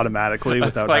 just automatically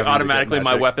without Like having to get automatically,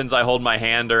 my magic. weapons I hold in my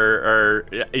hand are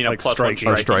Like plus striking.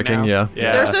 one Oh, striking, now. yeah.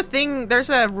 Yeah. There's a thing. There's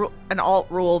an alt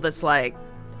rule that's like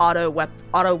auto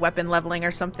weapon leveling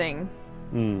or something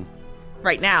Hmm.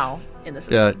 right now in the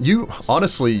system. Yeah, you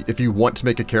honestly, if you want to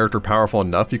make a character powerful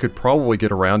enough, you could probably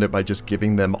get around it by just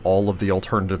giving them all of the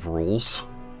alternative rules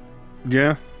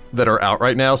Yeah, that are out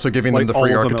right now. So giving them Like the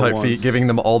free all of them at archetype feat, once. giving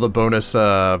them all the bonus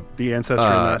the ancestry,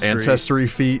 mastery. ancestry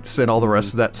feats and all the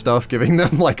rest of that stuff, giving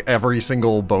them like every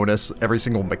single bonus, every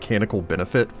single mechanical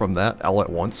benefit from that all at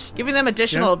once. Giving them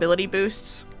additional Yeah. ability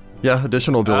boosts. Yeah,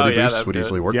 additional ability yeah, boosts that'd would be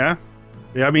easily good. work. Yeah,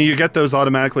 yeah. I mean, you get those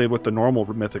automatically with the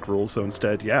normal mythic rules. So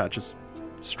instead, yeah, just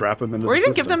strap them into Or the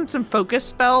even give system. them some focus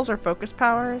spells or focus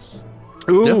powers.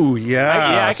 Ooh,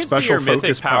 yeah. I could see special your mythic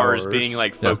focus powers being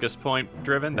like Yeah. focus point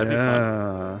driven. That'd be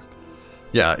fun.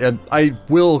 Yeah. Yeah, and I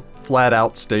will flat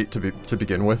out state to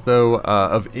begin with, though,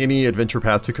 of any adventure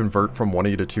path to convert from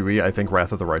 1E to 2E, I think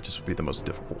Wrath of the Righteous would be the most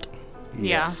difficult.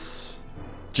 Yeah. Yes.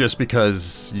 Just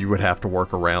because you would have to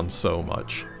work around so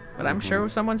much. But I'm sure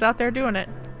someone's out there doing it.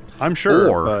 I'm sure,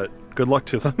 Or- but good luck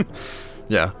to them.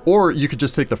 Yeah, or you could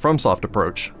just take the FromSoft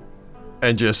approach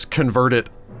and just convert it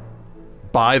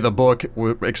by the book,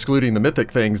 excluding the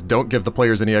mythic things, don't give the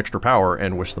players any extra power,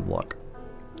 and wish them luck.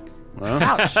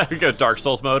 Ouch. We go Dark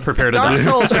Souls mode. Prepare to Dark die.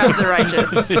 Souls Wrath of the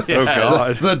Righteous. Oh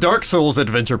god. The Dark Souls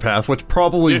adventure path, which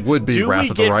probably would be do Wrath we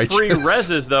of the get Righteous. free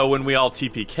reses though when we all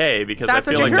TPK? Because That's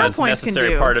I what feel your like hero that's a points can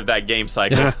necessary do. part of that game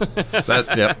cycle. That,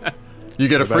 yeah. You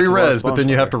get a Go back free to res, Lost but then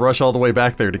you have to Bonfire. rush all the way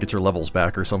back there to get your levels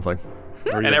back or something.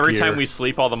 Or And your every gear. time we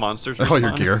sleep, all the monsters Oh,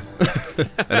 your respawn. gear.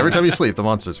 And every time you sleep, the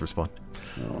monsters respawn.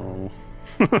 Oh.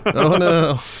 Oh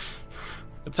no.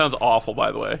 It sounds awful,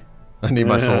 by the way. I need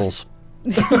my souls.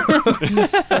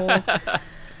 Souls.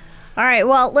 All right,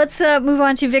 well, let's move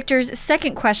on to Victor's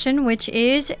second question, which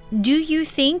is, do you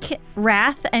think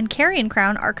Wrath and Carrion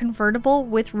Crown are convertible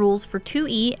with rules for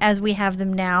 2E as we have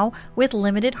them now with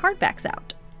limited hardbacks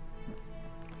out?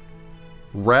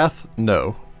 Wrath,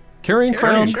 no. Carrying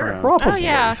Carrion Crown, Crown. probably. Oh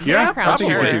yeah, Yeah, Carrion Crown, I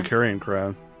think sure. we do Carrion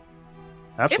Crown.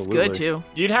 It's Absolutely. good too.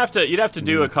 You'd have to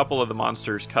do a couple of the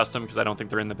monsters custom because I don't think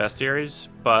they're in the bestiaries.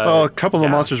 But Well, a couple of yeah.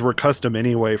 the monsters were custom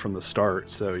anyway from the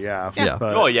start, so yeah. Yeah.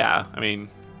 But, Well, yeah. I mean,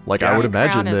 Like, I would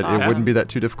Carrion Crown imagine is that it awesome. wouldn't be that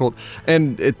too difficult.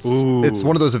 And it's Ooh.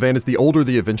 one of those advantages. The older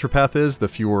the adventure path is, the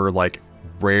fewer, like,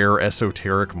 rare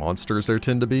esoteric monsters there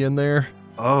tend to be in there.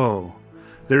 oh,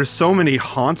 there's so many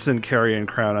haunts in Carrion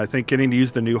Crown. I think getting to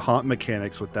use the new haunt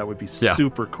mechanics with that would be Yeah.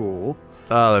 super cool.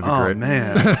 Oh, that'd be Oh great.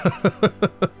 man.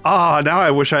 Now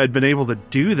I wish I had been able to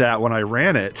do that when I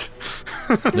ran it.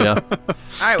 Yeah. All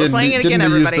right, we're playing it again, to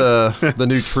everybody. use the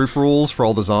new troop rules for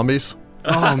all the zombies. Oh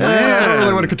I don't man.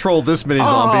 really want to control this many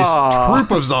zombies. Aw.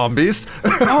 Troop of zombies.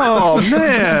 Oh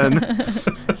man.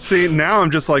 See, now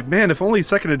I'm just like, man, if only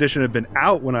second edition had been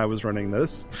out when I was running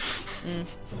this.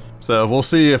 So we'll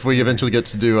see if we eventually get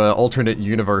to do an alternate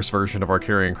universe version of our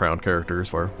Carrion Crown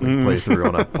characters where we can play through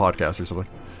on a podcast or something.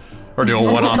 Or do a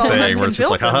Almost one-off all of us thing where can it's just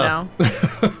build like, them haha.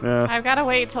 now. Yeah. I've got to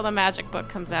wait till the magic book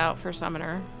comes out for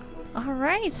Summoner. All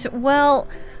right. Well,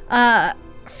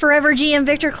 Forever GM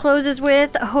Victor closes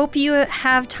with, hope you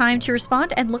have time to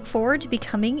respond and look forward to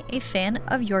becoming a fan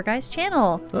of your guys'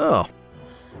 channel. Oh,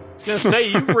 I was gonna say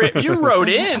you wrote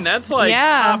in. That's like Yeah.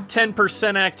 top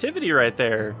 10% activity right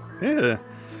there. Yeah. Okay.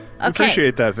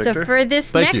 Appreciate that, Victor. So for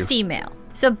this Thank next you. email.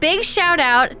 So big shout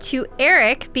out to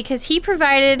Eric because he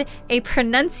provided a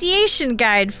pronunciation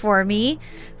guide for me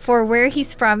for where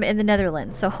he's from in the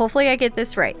Netherlands. So hopefully I get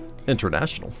this right.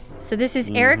 international. So this is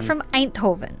Eric from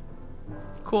Eindhoven.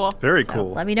 Cool. Very So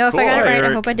cool. let me know if I Cool. got it Hi, right. I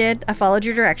Eric. hope I did. I followed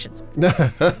your directions.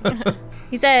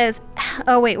 He says,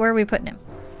 oh wait, where are we putting him?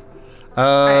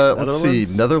 Let's see.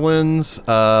 Netherlands? Netherlands,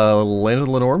 land of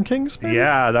the Lenorm Kings? maybe?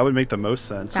 Yeah, that would make the most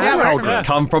sense. That works. Halgrim. Yeah.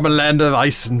 Come from a land of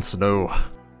ice and snow.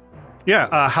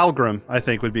 Yeah, Halgrim, I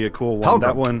think, would be a cool one. Halgrim.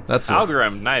 That one. That's it.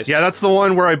 Algorithm, nice. Yeah, that's the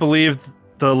one where I believe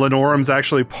the Lenorm's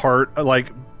actually part,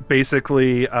 like,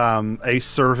 basically a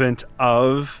servant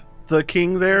of the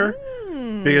king there.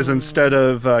 Because instead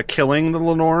of killing the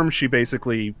Lenorm, she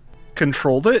basically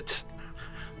controlled it.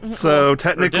 So Or did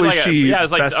technically like she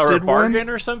it's like a bested bargain one.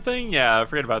 or something. Yeah, I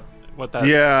forget about what that.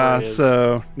 Yeah, story is.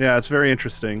 so yeah, it's very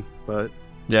interesting. But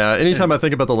Yeah, anytime I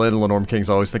think about the land of the Lenorm Kings,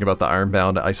 I always think about the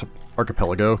Ironbound Ice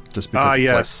Archipelago, just because it's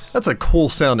yes. like, that's a cool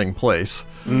sounding place.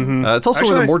 mhm. It's also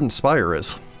where Actually- the Mordant Spire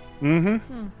is.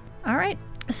 All right.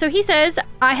 So he says,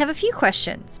 I have a few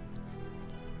questions.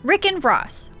 Rick and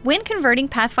Ross, when converting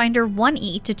Pathfinder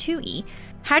 1E to 2E,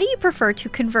 how do you prefer to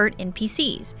convert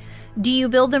NPCs? Do you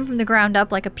build them from the ground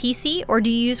up like a PC, or do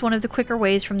you use one of the quicker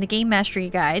ways from the Game Mastery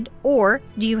Guide, or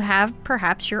do you have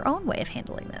perhaps your own way of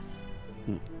handling this?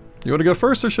 You want to go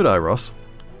first, or should I, Ross?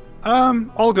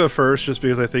 I'll go first just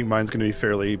because I think mine's going to be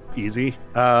fairly easy.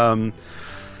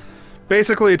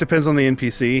 Basically, it depends on the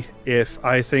NPC. If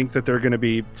I think that they're going to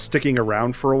be sticking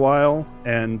around for a while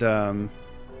and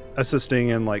assisting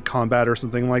in like combat or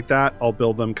something like that, I'll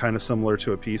build them kind of similar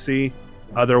to a PC.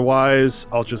 Otherwise,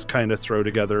 I'll just kind of throw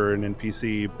together an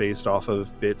NPC based off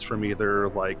of bits from either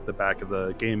like the back of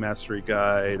the Game Mastery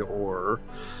Guide or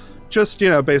just,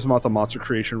 based on the monster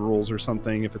creation rules or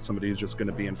something if it's somebody who's just going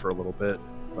to be in for a little bit.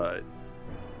 But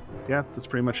yeah, that's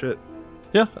pretty much it.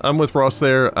 Yeah, I'm with Ross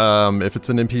there. If it's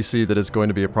an NPC that is going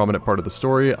to be a prominent part of the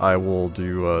story, I will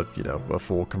do a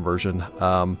full conversion.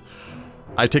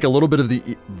 I take a little bit of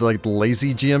the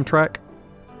lazy GM track,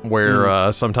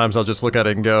 where sometimes I'll just look at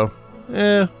it and go,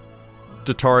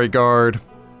 Datari Guard,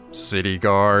 City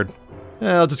Guard.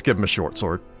 I'll just give him a short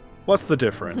sword. What's the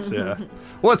difference? Yeah.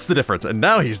 What's the difference? And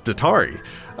now he's Datari.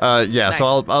 Nice. So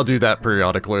I'll do that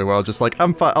periodically where I'll just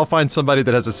I'll find somebody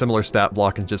that has a similar stat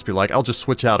block and just be like, I'll just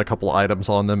switch out a couple items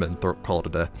on them and call it a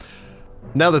day.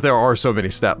 Now that there are so many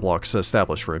stat blocks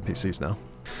established for NPCs now.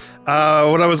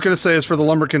 What I was going to say is for the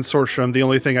Lumber Consortium, the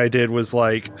only thing I did was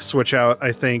switch out,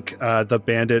 I think, the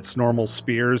bandits' normal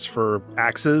spears for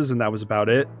axes, and that was about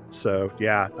it. So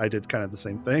yeah, I did kind of the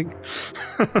same thing.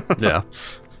 Yeah.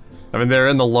 I mean, they're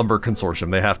in the Lumber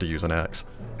Consortium. They have to use an axe.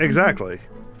 Exactly.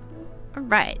 All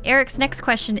right. Eric's next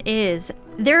question is,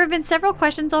 there have been several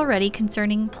questions already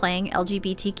concerning playing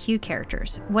LGBTQ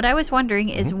characters. What I was wondering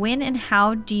is when and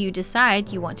how do you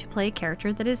decide you want to play a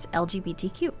character that is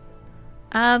LGBTQ?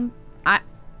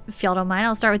 If y'all don't mind,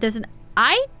 I'll start with this. And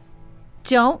I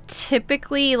don't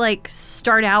typically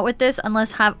start out with this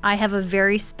unless I have a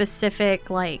very specific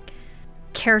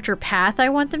character path I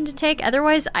want them to take.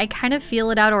 Otherwise, I kind of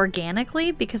feel it out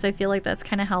organically because I feel like that's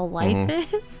kind of how life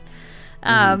is.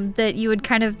 That you would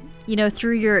kind of,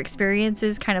 through your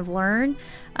experiences kind of learn.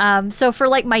 So for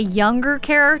my younger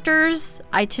characters,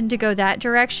 I tend to go that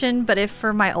direction. But if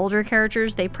for my older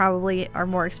characters, they probably are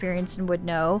more experienced and would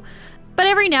know. But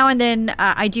every now and then,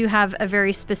 I do have a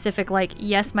very specific,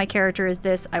 yes, my character is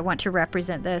this. I want to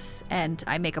represent this. And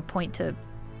I make a point to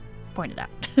point it out.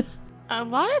 A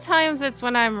lot of times it's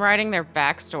when I'm writing their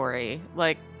backstory,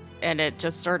 and it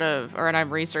just sort of, or when I'm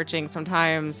researching,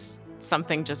 sometimes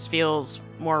something just feels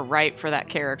more right for that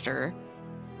character.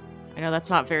 I know that's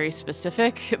not very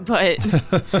specific, but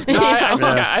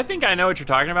I think I know what you're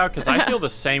talking about because I feel the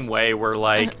same way. Where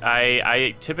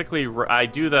I typically I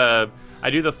do the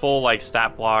full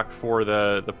stat block for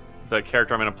the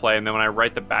character I'm going to play, and then when I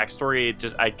write the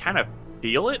backstory, I kind of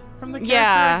feel it from the character.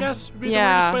 I guess would be the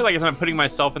weirdest way. As I'm putting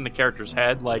myself in the character's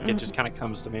head, it just kind of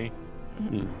comes to me.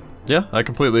 Yeah, I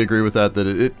completely agree with that. That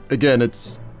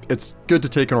it's good to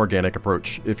take an organic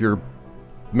approach. If you're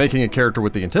making a character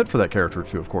with the intent for that character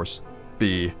to, of course,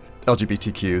 be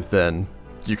LGBTQ, then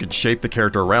you can shape the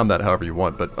character around that however you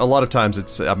want. But a lot of times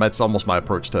it's almost my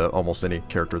approach to almost any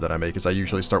character that I make is I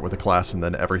usually start with a class and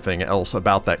then everything else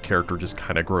about that character just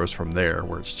kind of grows from there,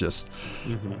 where it's just,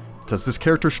 does this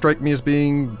character strike me as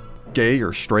being gay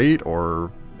or straight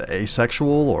or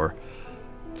asexual? Or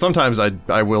sometimes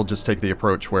I will just take the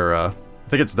approach where I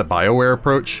think it's the BioWare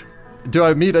approach. Do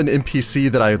I meet an NPC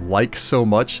that I like so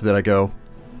much that I go,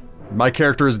 my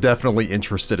character is definitely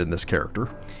interested in this character,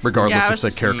 regardless of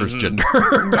said character's gender?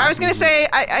 I was going to say,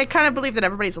 I kind of believe that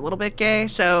everybody's a little bit gay,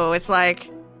 so it's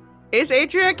is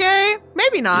Adria gay?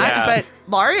 Maybe not, but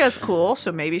Laria's cool,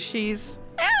 so maybe she's,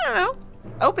 I don't know,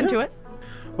 open to it.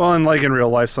 Well, and in real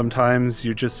life, sometimes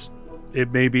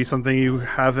it may be something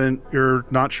you're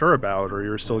not sure about, or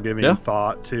you're still giving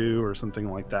thought to, or something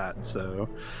like that. So,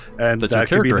 and that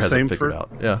could be the same for,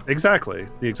 exactly,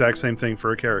 the exact same thing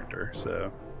for a character.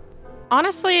 So,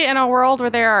 honestly, in a world where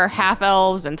there are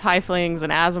half-elves and tieflings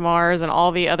and Aasimars and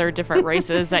all the other different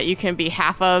races that you can be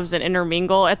half-ofs and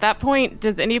intermingle, at that point,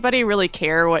 does anybody really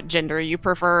care what gender you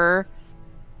prefer?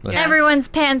 Yeah. Everyone's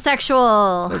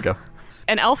pansexual. There you go.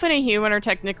 An elf and a human are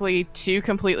technically two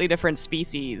completely different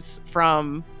species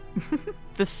from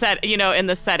the set, in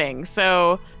the setting.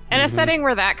 So in a setting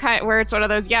where where it's one of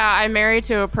those, I'm married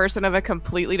to a person of a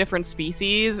completely different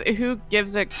species, who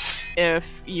gives a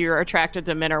if you're attracted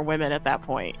to men or women at that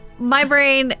point? My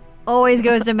brain always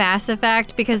goes to Mass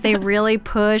Effect because they really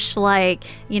push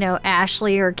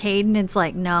Ashley or Caden. It's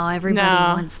no, everybody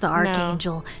wants the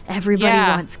Archangel. Everybody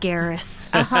wants Garrus.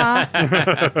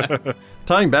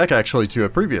 Tying back actually to a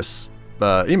previous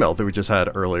email that we just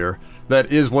had earlier, That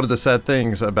is one of the sad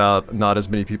things about not as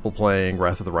many people playing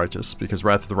Wrath of the Righteous, because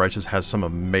Wrath of the Righteous has some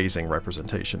amazing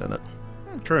representation in it.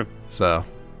 True. So,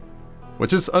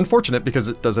 which is unfortunate because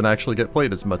it doesn't actually get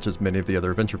played as much as many of the other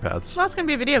adventure paths. Well, it's going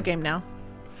to be a video game now.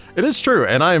 It is true,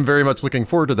 and I am very much looking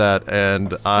forward to that,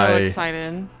 and So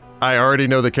excited. I already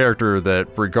know the character that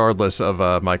regardless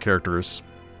of my character's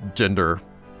gender,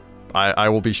 I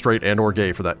will be straight and or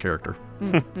gay for that character.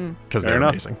 Because they're enough.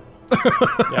 amazing.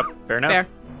 Yep, fair enough.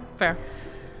 Fair.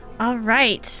 All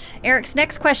right. Eric's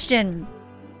next question.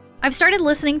 I've started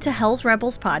listening to Hell's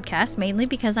Rebels podcast mainly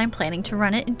because I'm planning to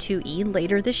run it in 2E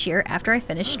later this year after I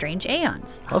finish Strange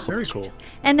Aeons. Awesome. Very cool.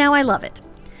 And now I love it.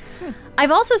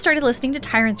 I've also started listening to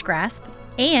Tyrant's Grasp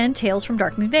and Tales from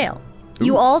Darkmoon Vale.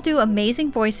 You all do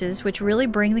amazing voices which really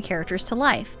bring the characters to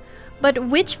life. But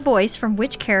which voice from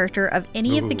which character of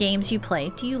any of the games you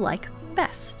play do you like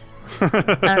best? I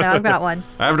don't know, I've got one.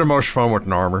 I have the most fun with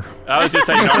Narmer. I was gonna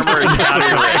say Narmer and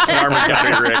Gabby Ricks. Narmer and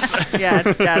Gabby Ricks. Yeah,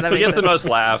 that He makes gets the sense. most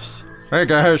laughs. Hey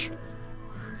guys,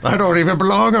 I don't even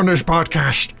belong on this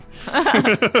podcast.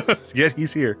 Yet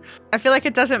he's here. I feel like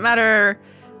it doesn't matter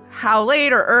how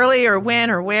late or early or when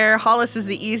or where. Hollis is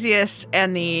the easiest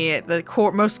and the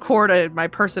most core to my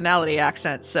personality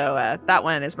accent. So that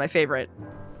one is my favorite.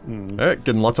 All right,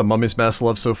 getting lots of Mummy's Mass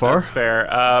love so far. That's fair.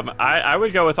 I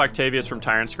would go with Octavius from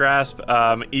Tyrant's Grasp,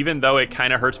 even though it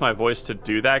kind of hurts my voice to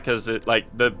do that because it like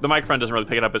the microphone doesn't really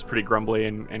pick it up. It's pretty grumbly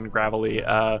and gravelly.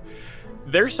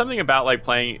 There's something about like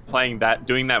playing that,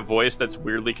 doing that voice that's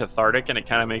weirdly cathartic, and it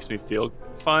kind of makes me feel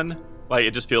fun. Like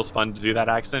it just feels fun to do that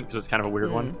accent because it's kind of a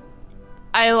weird one.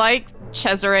 I like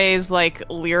Cesare's like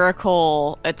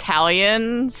lyrical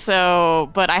Italian,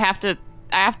 but I have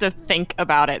to think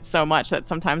about it so much that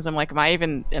sometimes I'm like, am I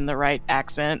even in the right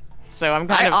accent? So I'm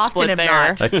kind I of often split am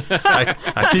there. not.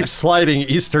 I keep sliding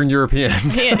Eastern European.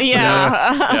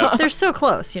 Yeah. They're so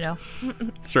close, you know.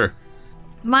 Sure.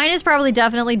 Mine is probably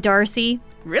definitely Darcy.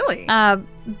 Really?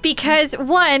 Because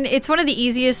one, it's one of the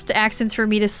easiest accents for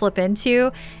me to slip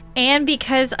into, and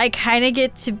because I kind of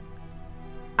get to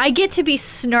be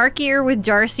snarkier with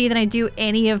Darcy than I do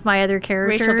any of my other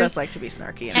characters. Rachel does like to be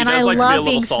snarky. and does I like to be a love little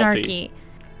being salty. snarky.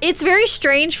 It's very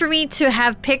strange for me to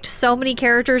have picked so many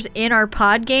characters in our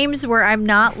pod games where I'm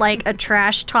not like a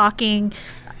trash talking,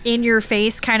 in your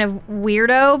face kind of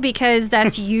weirdo, because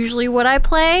that's usually what I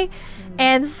play.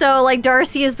 And so like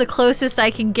Darcy is the closest I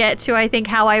can get to, I think,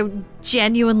 how I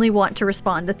genuinely want to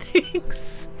respond to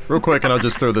things. Real quick, and I'll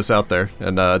just throw this out there,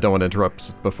 and I don't want to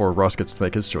interrupt before Ross gets to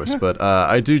make his choice, but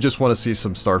I do just want to see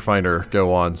some Starfinder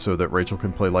go on so that Rachel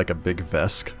can play like a big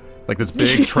Vesk. Like this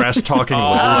big trash-talking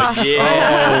lizard. Like,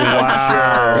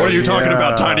 Yeah. what are you talking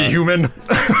about, tiny human?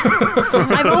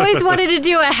 I've always wanted to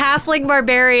do a halfling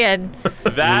barbarian.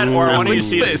 That, or I want you to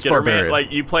see a Space Skitterman, barbarian.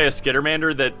 like you play a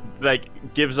Skittermander that like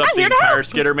gives up the here to entire help.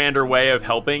 Skittermander way of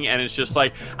helping, and it's just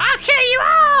like, I'll kill you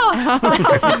all.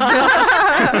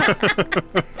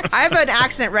 I have an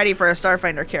accent ready for a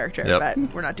Starfinder character, Yep. but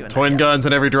we're not doing Twin that. guns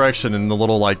in every direction and the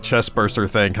little like chest burster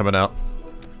thing coming out.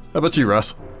 How about you,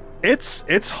 Russ?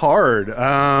 It's hard.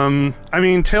 I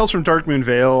mean, Tales from Darkmoon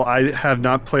Vale, I have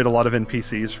not played a lot of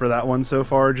NPCs for that one so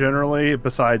far, generally,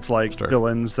 besides like Sure.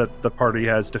 villains that the party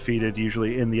has defeated,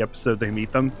 usually in the episode they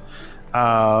meet them.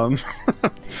 Of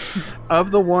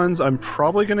the ones, I'm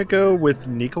probably going to go with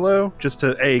Nicolo, just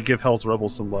to, give Hell's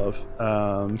Rebels some love.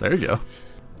 There you go.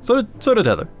 So did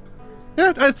Heather.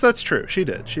 Yeah, that's true. She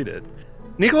did.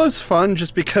 Nicolo's fun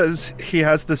just because he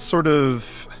has this sort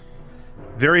of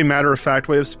very matter-of-fact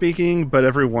way of speaking, but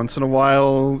every once in a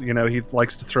while, he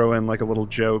likes to throw in like a little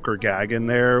joke or gag in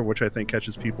there, which I think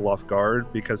catches people off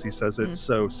guard because he says it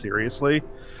so seriously.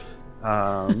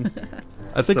 I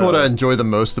think what I enjoy the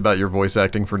most about your voice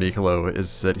acting for Nicolo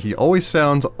is that he always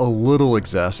sounds a little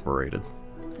exasperated.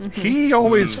 He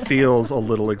always feels a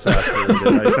little exasperated,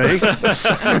 I think.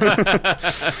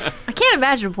 I can't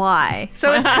imagine why.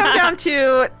 So it's come down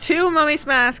to 2 Mummy's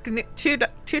Mask, 2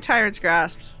 Tyrant's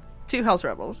Grasps, 2 Hell's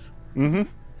Rebels.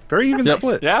 Very even Yep.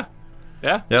 split. Yeah.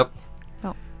 Yep.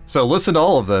 Oh. So listen to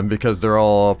all of them because they're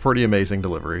all pretty amazing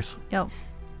deliveries. Yo.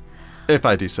 If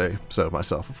I do say so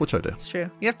myself, which I do. It's true.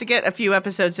 You have to get a few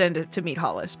episodes in to meet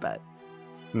Hollis, but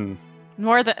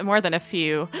More than a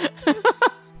few.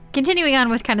 Continuing on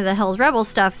with kind of the Hell's Rebels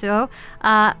stuff, though,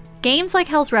 games like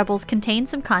Hell's Rebels contain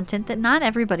some content that not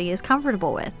everybody is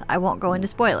comfortable with. I won't go into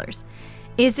spoilers.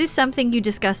 Is this something you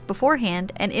discussed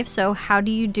beforehand? And if so, how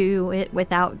do you do it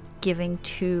without giving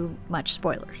too much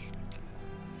spoilers?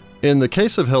 In the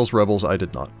case of Hell's Rebels, I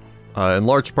did not. In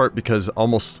large part because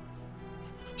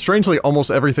Strangely,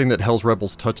 almost everything that Hell's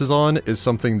Rebels touches on is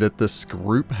something that this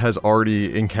group has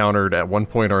already encountered at one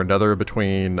point or another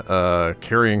between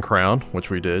Carrion Crown,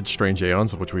 which we did, Strange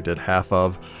Aeons, which we did half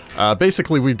of.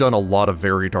 Basically, we've done a lot of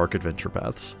very dark adventure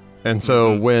paths. And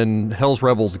so when Hell's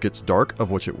Rebels gets dark,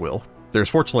 of which it will, there's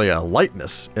fortunately a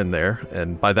lightness in there,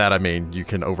 and by that I mean you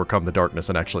can overcome the darkness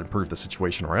and actually improve the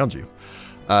situation around you.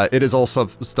 It is also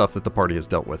stuff that the party has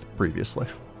dealt with previously.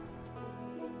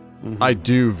 I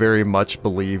do very much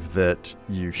believe that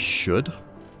you should,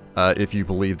 if you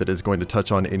believe that it's going to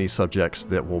touch on any subjects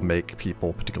that will make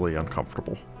people particularly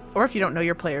uncomfortable. Or if you don't know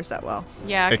your players that well.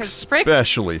 Yeah, because Rick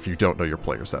Especially if you don't know your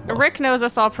players that well. Rick knows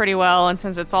us all pretty well, and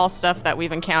since it's all stuff that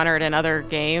we've encountered in other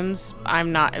games,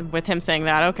 I'm not, with him saying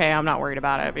that, okay, I'm not worried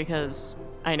about it, because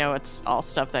I know it's all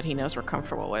stuff that he knows we're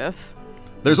comfortable with.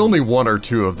 There's only one or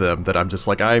two of them that I'm just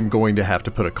like, I'm going to have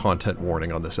to put a content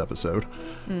warning on this episode.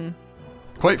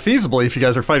 Quite feasibly, if you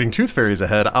guys are fighting tooth fairies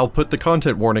ahead, I'll put the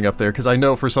content warning up there, because I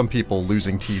know for some people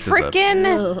losing teeth is a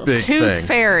Frickin' big tooth thing.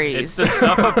 fairies. It's the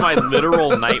stuff of my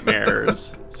literal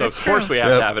nightmares. So of course we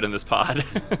have to have it in this pod.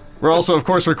 We're also, of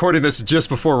course, recording this just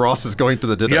before Ross is going to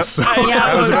the dentist. Yep. So- Yeah,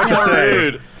 I was about to so say.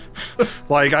 rude.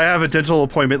 Like, I have a dental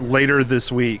appointment later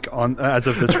this week on as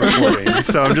of this recording,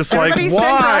 so I'm just like, Everybody send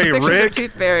why, Ross pictures Rick? of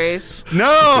tooth fairies.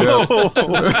 No!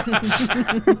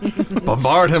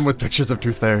 Bombard him with pictures of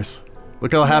tooth fairies.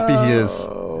 Look how happy he is.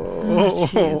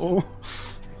 Oh.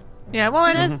 Yeah, well,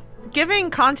 and giving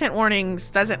content warnings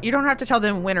doesn't, you don't have to tell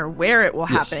them when or where it will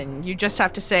Yes. happen. You just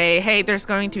have to say, hey, there's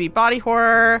going to be body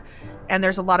horror and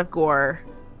there's a lot of gore.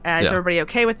 Is Yeah. everybody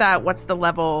okay with that? What's the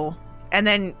level? And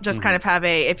then just kind of have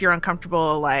if you're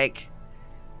uncomfortable, like,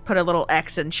 put a little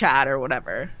X in chat or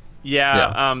whatever.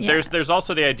 Yeah, Yeah. there's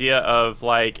also the idea of,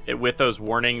 like, with those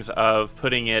warnings of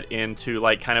putting it into,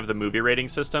 like, kind of the movie rating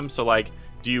system. So, like,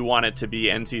 do you want it to be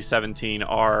NC-17,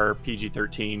 R,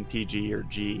 PG-13, PG, or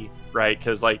G, right?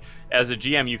 Because, like, as a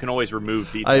GM, you can always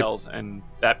remove details, and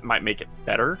that might make it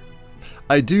better.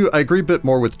 I agree a bit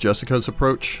more with Jessica's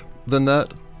approach than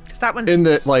that. Because that one's In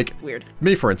that, like, weird.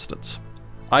 me, for instance,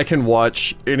 I can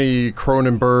watch any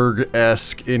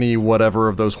Cronenberg-esque, any whatever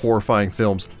of those horrifying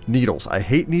films. Needles. I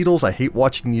hate needles. I hate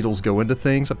watching needles go into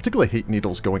things. I particularly hate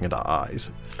needles going into eyes.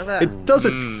 It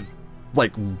doesn't,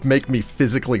 like, make me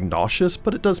physically nauseous,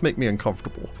 but it does make me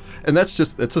uncomfortable. And it's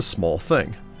a small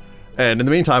thing. And in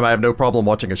the meantime, I have no problem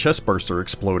watching a chest burster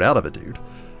explode out of a dude.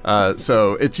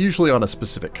 So it's usually on a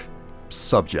specific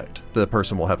subject the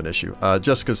person will have an issue.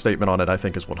 Jessica's statement on it, I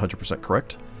think, is 100%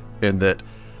 correct, in that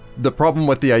the problem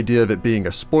with the idea of it being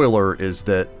a spoiler is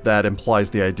that implies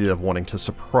the idea of wanting to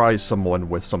surprise someone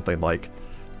with something like,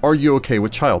 are you okay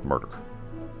with child murder?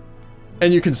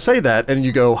 And you can say that and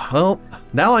you go, well,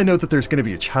 now I know that there's going to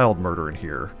be a child murder in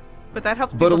here. But that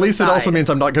helps But people at least it also decide. means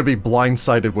I'm not going to be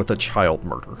blindsided with a child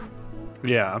murder.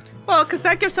 Yeah. Well, because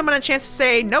that gives someone a chance to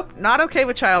say, nope, not okay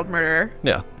with child murder,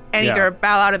 Yeah. and Yeah. either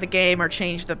bow out of the game or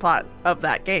change the plot of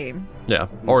that game. Yeah.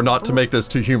 Or not to make this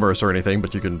too humorous or anything,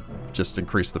 but you can just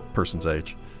increase the person's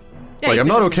age. It's Yeah, like, you I'm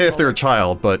can not just okay if roll they're a it.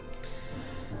 child, but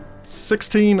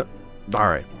 16, all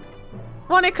right.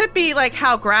 Well, and it could be like,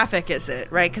 how graphic is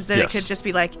it, right? Because then Yes. it could just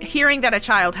be like, hearing that a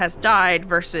child has died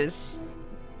versus,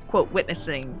 quote,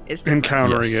 witnessing is different.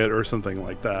 Encountering Yes. it or something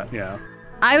like that, yeah.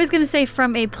 I was going to say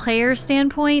from a player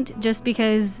standpoint, just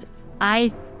because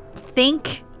I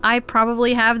think I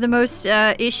probably have the most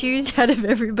issues out of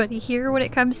everybody here when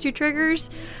it comes to triggers.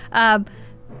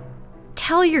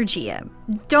 Tell your GM.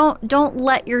 Don't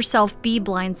let yourself be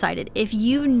blindsided. If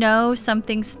you know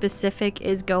something specific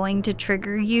is going to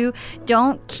trigger you,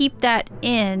 don't keep that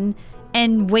in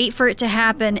and wait for it to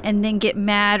happen and then get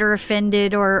mad or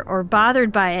offended or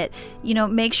bothered by it. You know,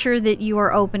 make sure that you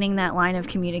are opening that line of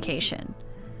communication,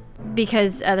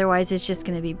 because otherwise it's just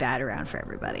going to be bad around for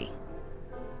everybody.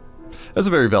 That's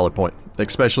a very valid point,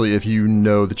 especially if you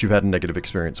know that you've had a negative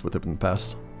experience with it in the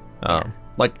past.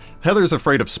 Like, Heather's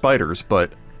afraid of spiders,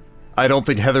 but I don't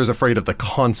think Heather's afraid of the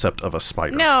concept of a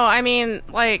spider. No, I mean,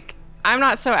 like, I'm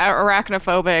not so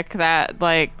arachnophobic that,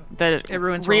 like, the It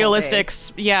ruins your whole realistic,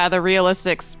 the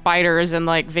realistic spiders in,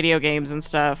 like, video games and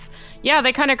stuff. Yeah,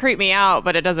 they kind of creep me out,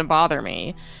 but it doesn't bother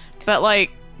me. But,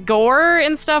 like, gore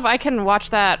and stuff, I can watch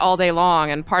that all day long,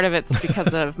 and part of it's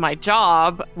because of my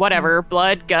job. Whatever,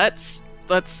 blood, guts,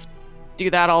 let's do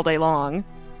that all day long.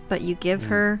 But you give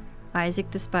her Isaac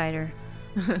the spider.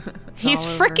 He's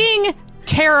all over. freaking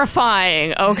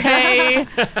terrifying, okay?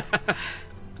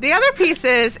 The other piece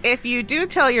is if you do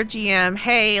tell your GM,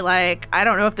 hey, like, I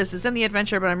don't know if this is in the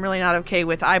adventure, but I'm really not okay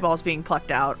with eyeballs being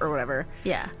plucked out or whatever.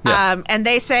 Yeah. And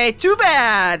they say, too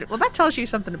bad. Well, that tells you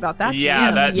something about that.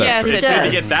 Yeah, GM. Yes, it's it good to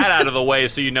does. get that out of the way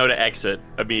so you know to exit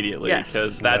immediately, Yes.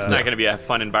 because that's Yeah. not going to be a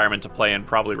fun environment to play in,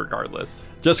 probably regardless.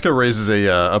 Jessica raises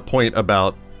a point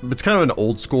about it's kind of an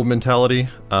old school mentality.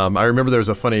 I remember there was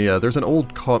a funny there's an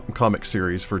old comic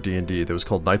series for D&D that was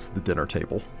called Knights at the Dinner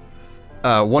Table.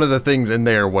 One of the things in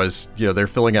there was, they're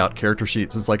filling out character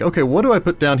sheets. It's like, okay, what do I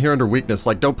put down here under weakness?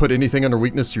 Like, don't put anything under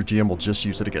weakness. Your GM will just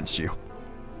use it against you.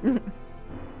 And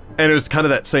it was kind of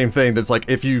that same thing. That's like,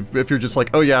 if you're just like,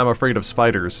 oh yeah, I'm afraid of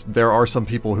spiders. There are some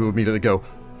people who immediately go,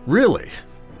 really?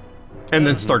 And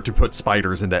then start to put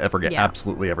spiders into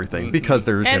absolutely everything because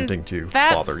they're attempting to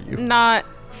bother you. That's not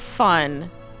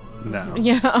fun. No.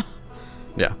 Yeah.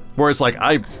 Yeah. Whereas like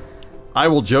I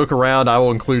will joke around. I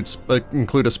will include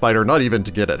a spider, not even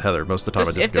to get at Heather. Most of the time,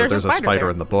 Just I just if go, there's a "There's a spider spider there."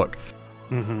 in the book."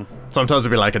 Mm-hmm. Sometimes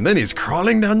it'd be like, and then he's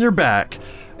crawling down your back,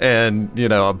 and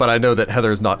But I know that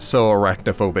Heather's not so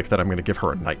arachnophobic that I'm going to give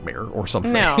her a nightmare or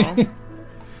something. No.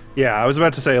 Yeah, I was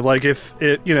about to say, like, if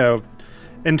it,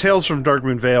 in Tales from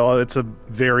Darkmoon Vale, it's a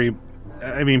very,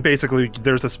 basically,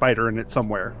 there's a spider in it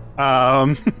somewhere.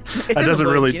 It's that in doesn't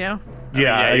the woods, really. you know?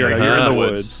 Yeah, you're you're in the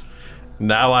woods. woods.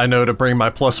 Now I know to bring my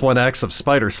 +1x of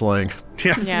spider slaying.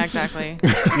 Yeah. Yeah, exactly.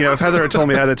 If Heather had told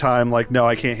me ahead of time, like, no,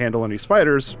 I can't handle any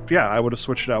spiders, yeah, I would have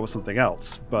switched it out with something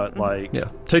else. But, like, Yeah.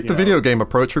 Take the video game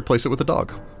approach. Replace it with a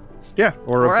dog. yeah,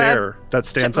 or Or a a bear that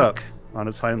stands chipmunk. up on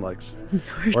its hind legs.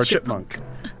 Or a chipmunk.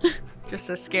 Just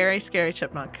a scary, scary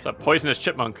chipmunk. It's a poisonous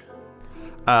chipmunk.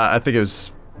 I think it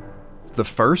was the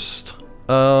first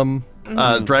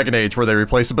Dragon Age where they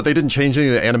replaced it, but they didn't change any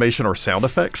of the animation or sound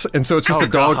effects, and so it's just a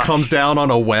dog gosh. comes down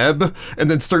on a web and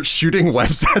then starts shooting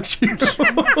webs at you.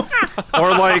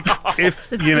 Or, like, if,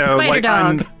 the spider like,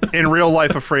 I'm dog. in real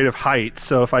life afraid of heights,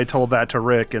 so if I told that to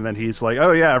Rick and then he's like,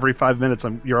 oh, yeah, every 5 minutes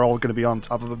you're all going to be on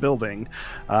top of a building.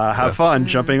 Have fun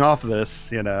jumping off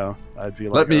this, I'd be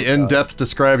like, Let me oh, in God. depth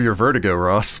describe your vertigo,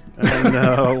 Ross. I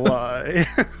know why.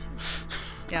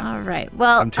 Yeah. All right.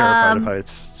 Well, I'm terrified of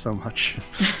heights so much.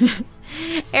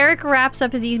 Eric wraps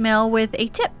up his email with a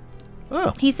tip.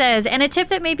 Oh. He says, and a tip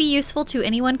that may be useful to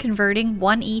anyone converting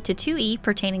 1E to 2E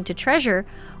pertaining to treasure.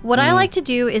 What I like to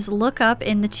do is look up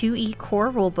in the 2E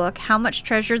core rulebook how much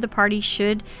treasure the party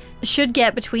should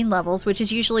get between levels, which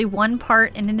is usually one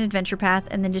part in an adventure path,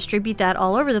 and then distribute that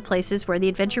all over the places where the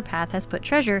adventure path has put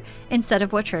treasure instead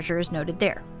of what treasure is noted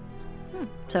there.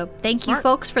 So thank you, Smart.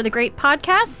 folks, for the great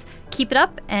podcasts. Keep it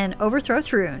up and overthrow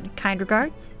Thrune. Kind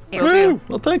regards, Eric. Woo!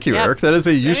 Well, thank you, Yep. Eric. That is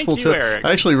a useful you, tip. Eric.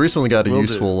 I actually recently got a Will do.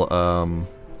 useful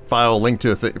file linked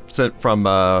to sent from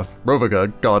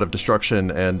Rovagud, God of Destruction,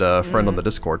 and a friend on the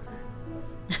Discord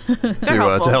to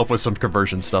helpful. help with some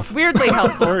conversion stuff. Weirdly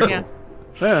helpful. Very Yeah.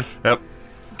 cool. Yeah. Yep.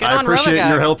 Good I on appreciate Rovagug.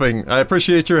 your helping. I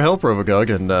appreciate your help, Rovagug,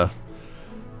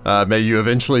 and may you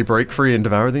eventually break free and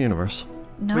devour the universe.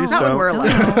 No, Please Not when don't. we're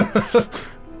allowed.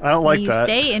 I don't like you that.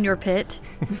 stay in your pit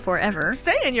forever.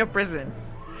 Stay in your prison.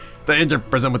 Stay in your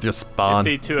prison with your spawn.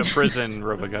 Empty to a prison,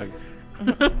 Rovagug.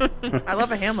 I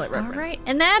love a Hamlet All reference. right,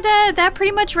 and that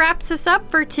pretty much wraps us up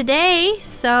for today.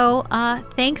 So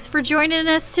thanks for joining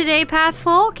us today,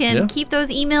 Pathfolk, and Yeah. keep those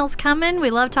emails coming. We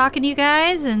love talking to you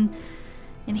guys and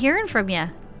hearing from you.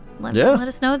 Let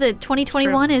us know that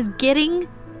 2021 is getting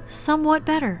somewhat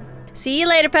better. See you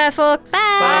later, Pathfolk. Bye.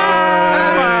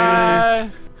 Bye.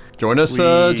 Join us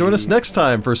next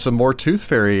time for some more Tooth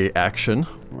Fairy action,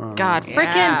 God,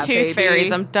 freaking Yeah, tooth baby.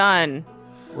 fairies. I'm done.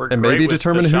 We're and great maybe with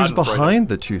determine the who's Schadenfreude. behind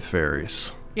the Tooth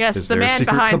Fairies. Yes, Is the there a man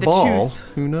secret behind cabal? the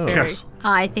tooth. Who knows? Yes.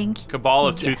 I think. Cabal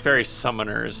of Tooth Yes. Fairy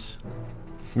summoners.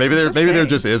 Maybe there say.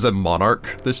 just is a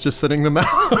monarch that's just sitting them out.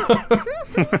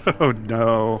 Oh,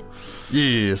 no.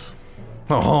 Yes.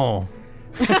 Oh.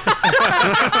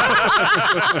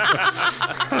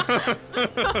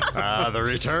 The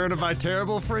return of my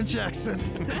terrible French accent.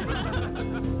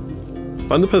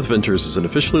 Find the Path Ventures is an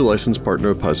officially licensed partner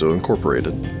of Paizo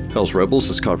Incorporated. Hell's Rebels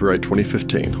is copyright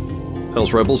 2015.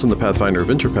 Hell's Rebels and the Pathfinder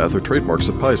Adventure Path are trademarks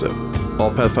of Paizo.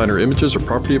 All Pathfinder images are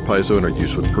property of Paizo and are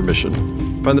used with permission.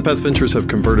 Find the Path Ventures have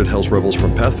converted Hell's Rebels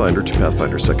from Pathfinder to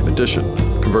Pathfinder 2nd Edition.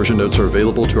 Conversion notes are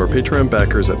available to our Patreon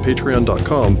backers at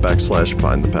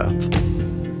patreon.com/findthepath.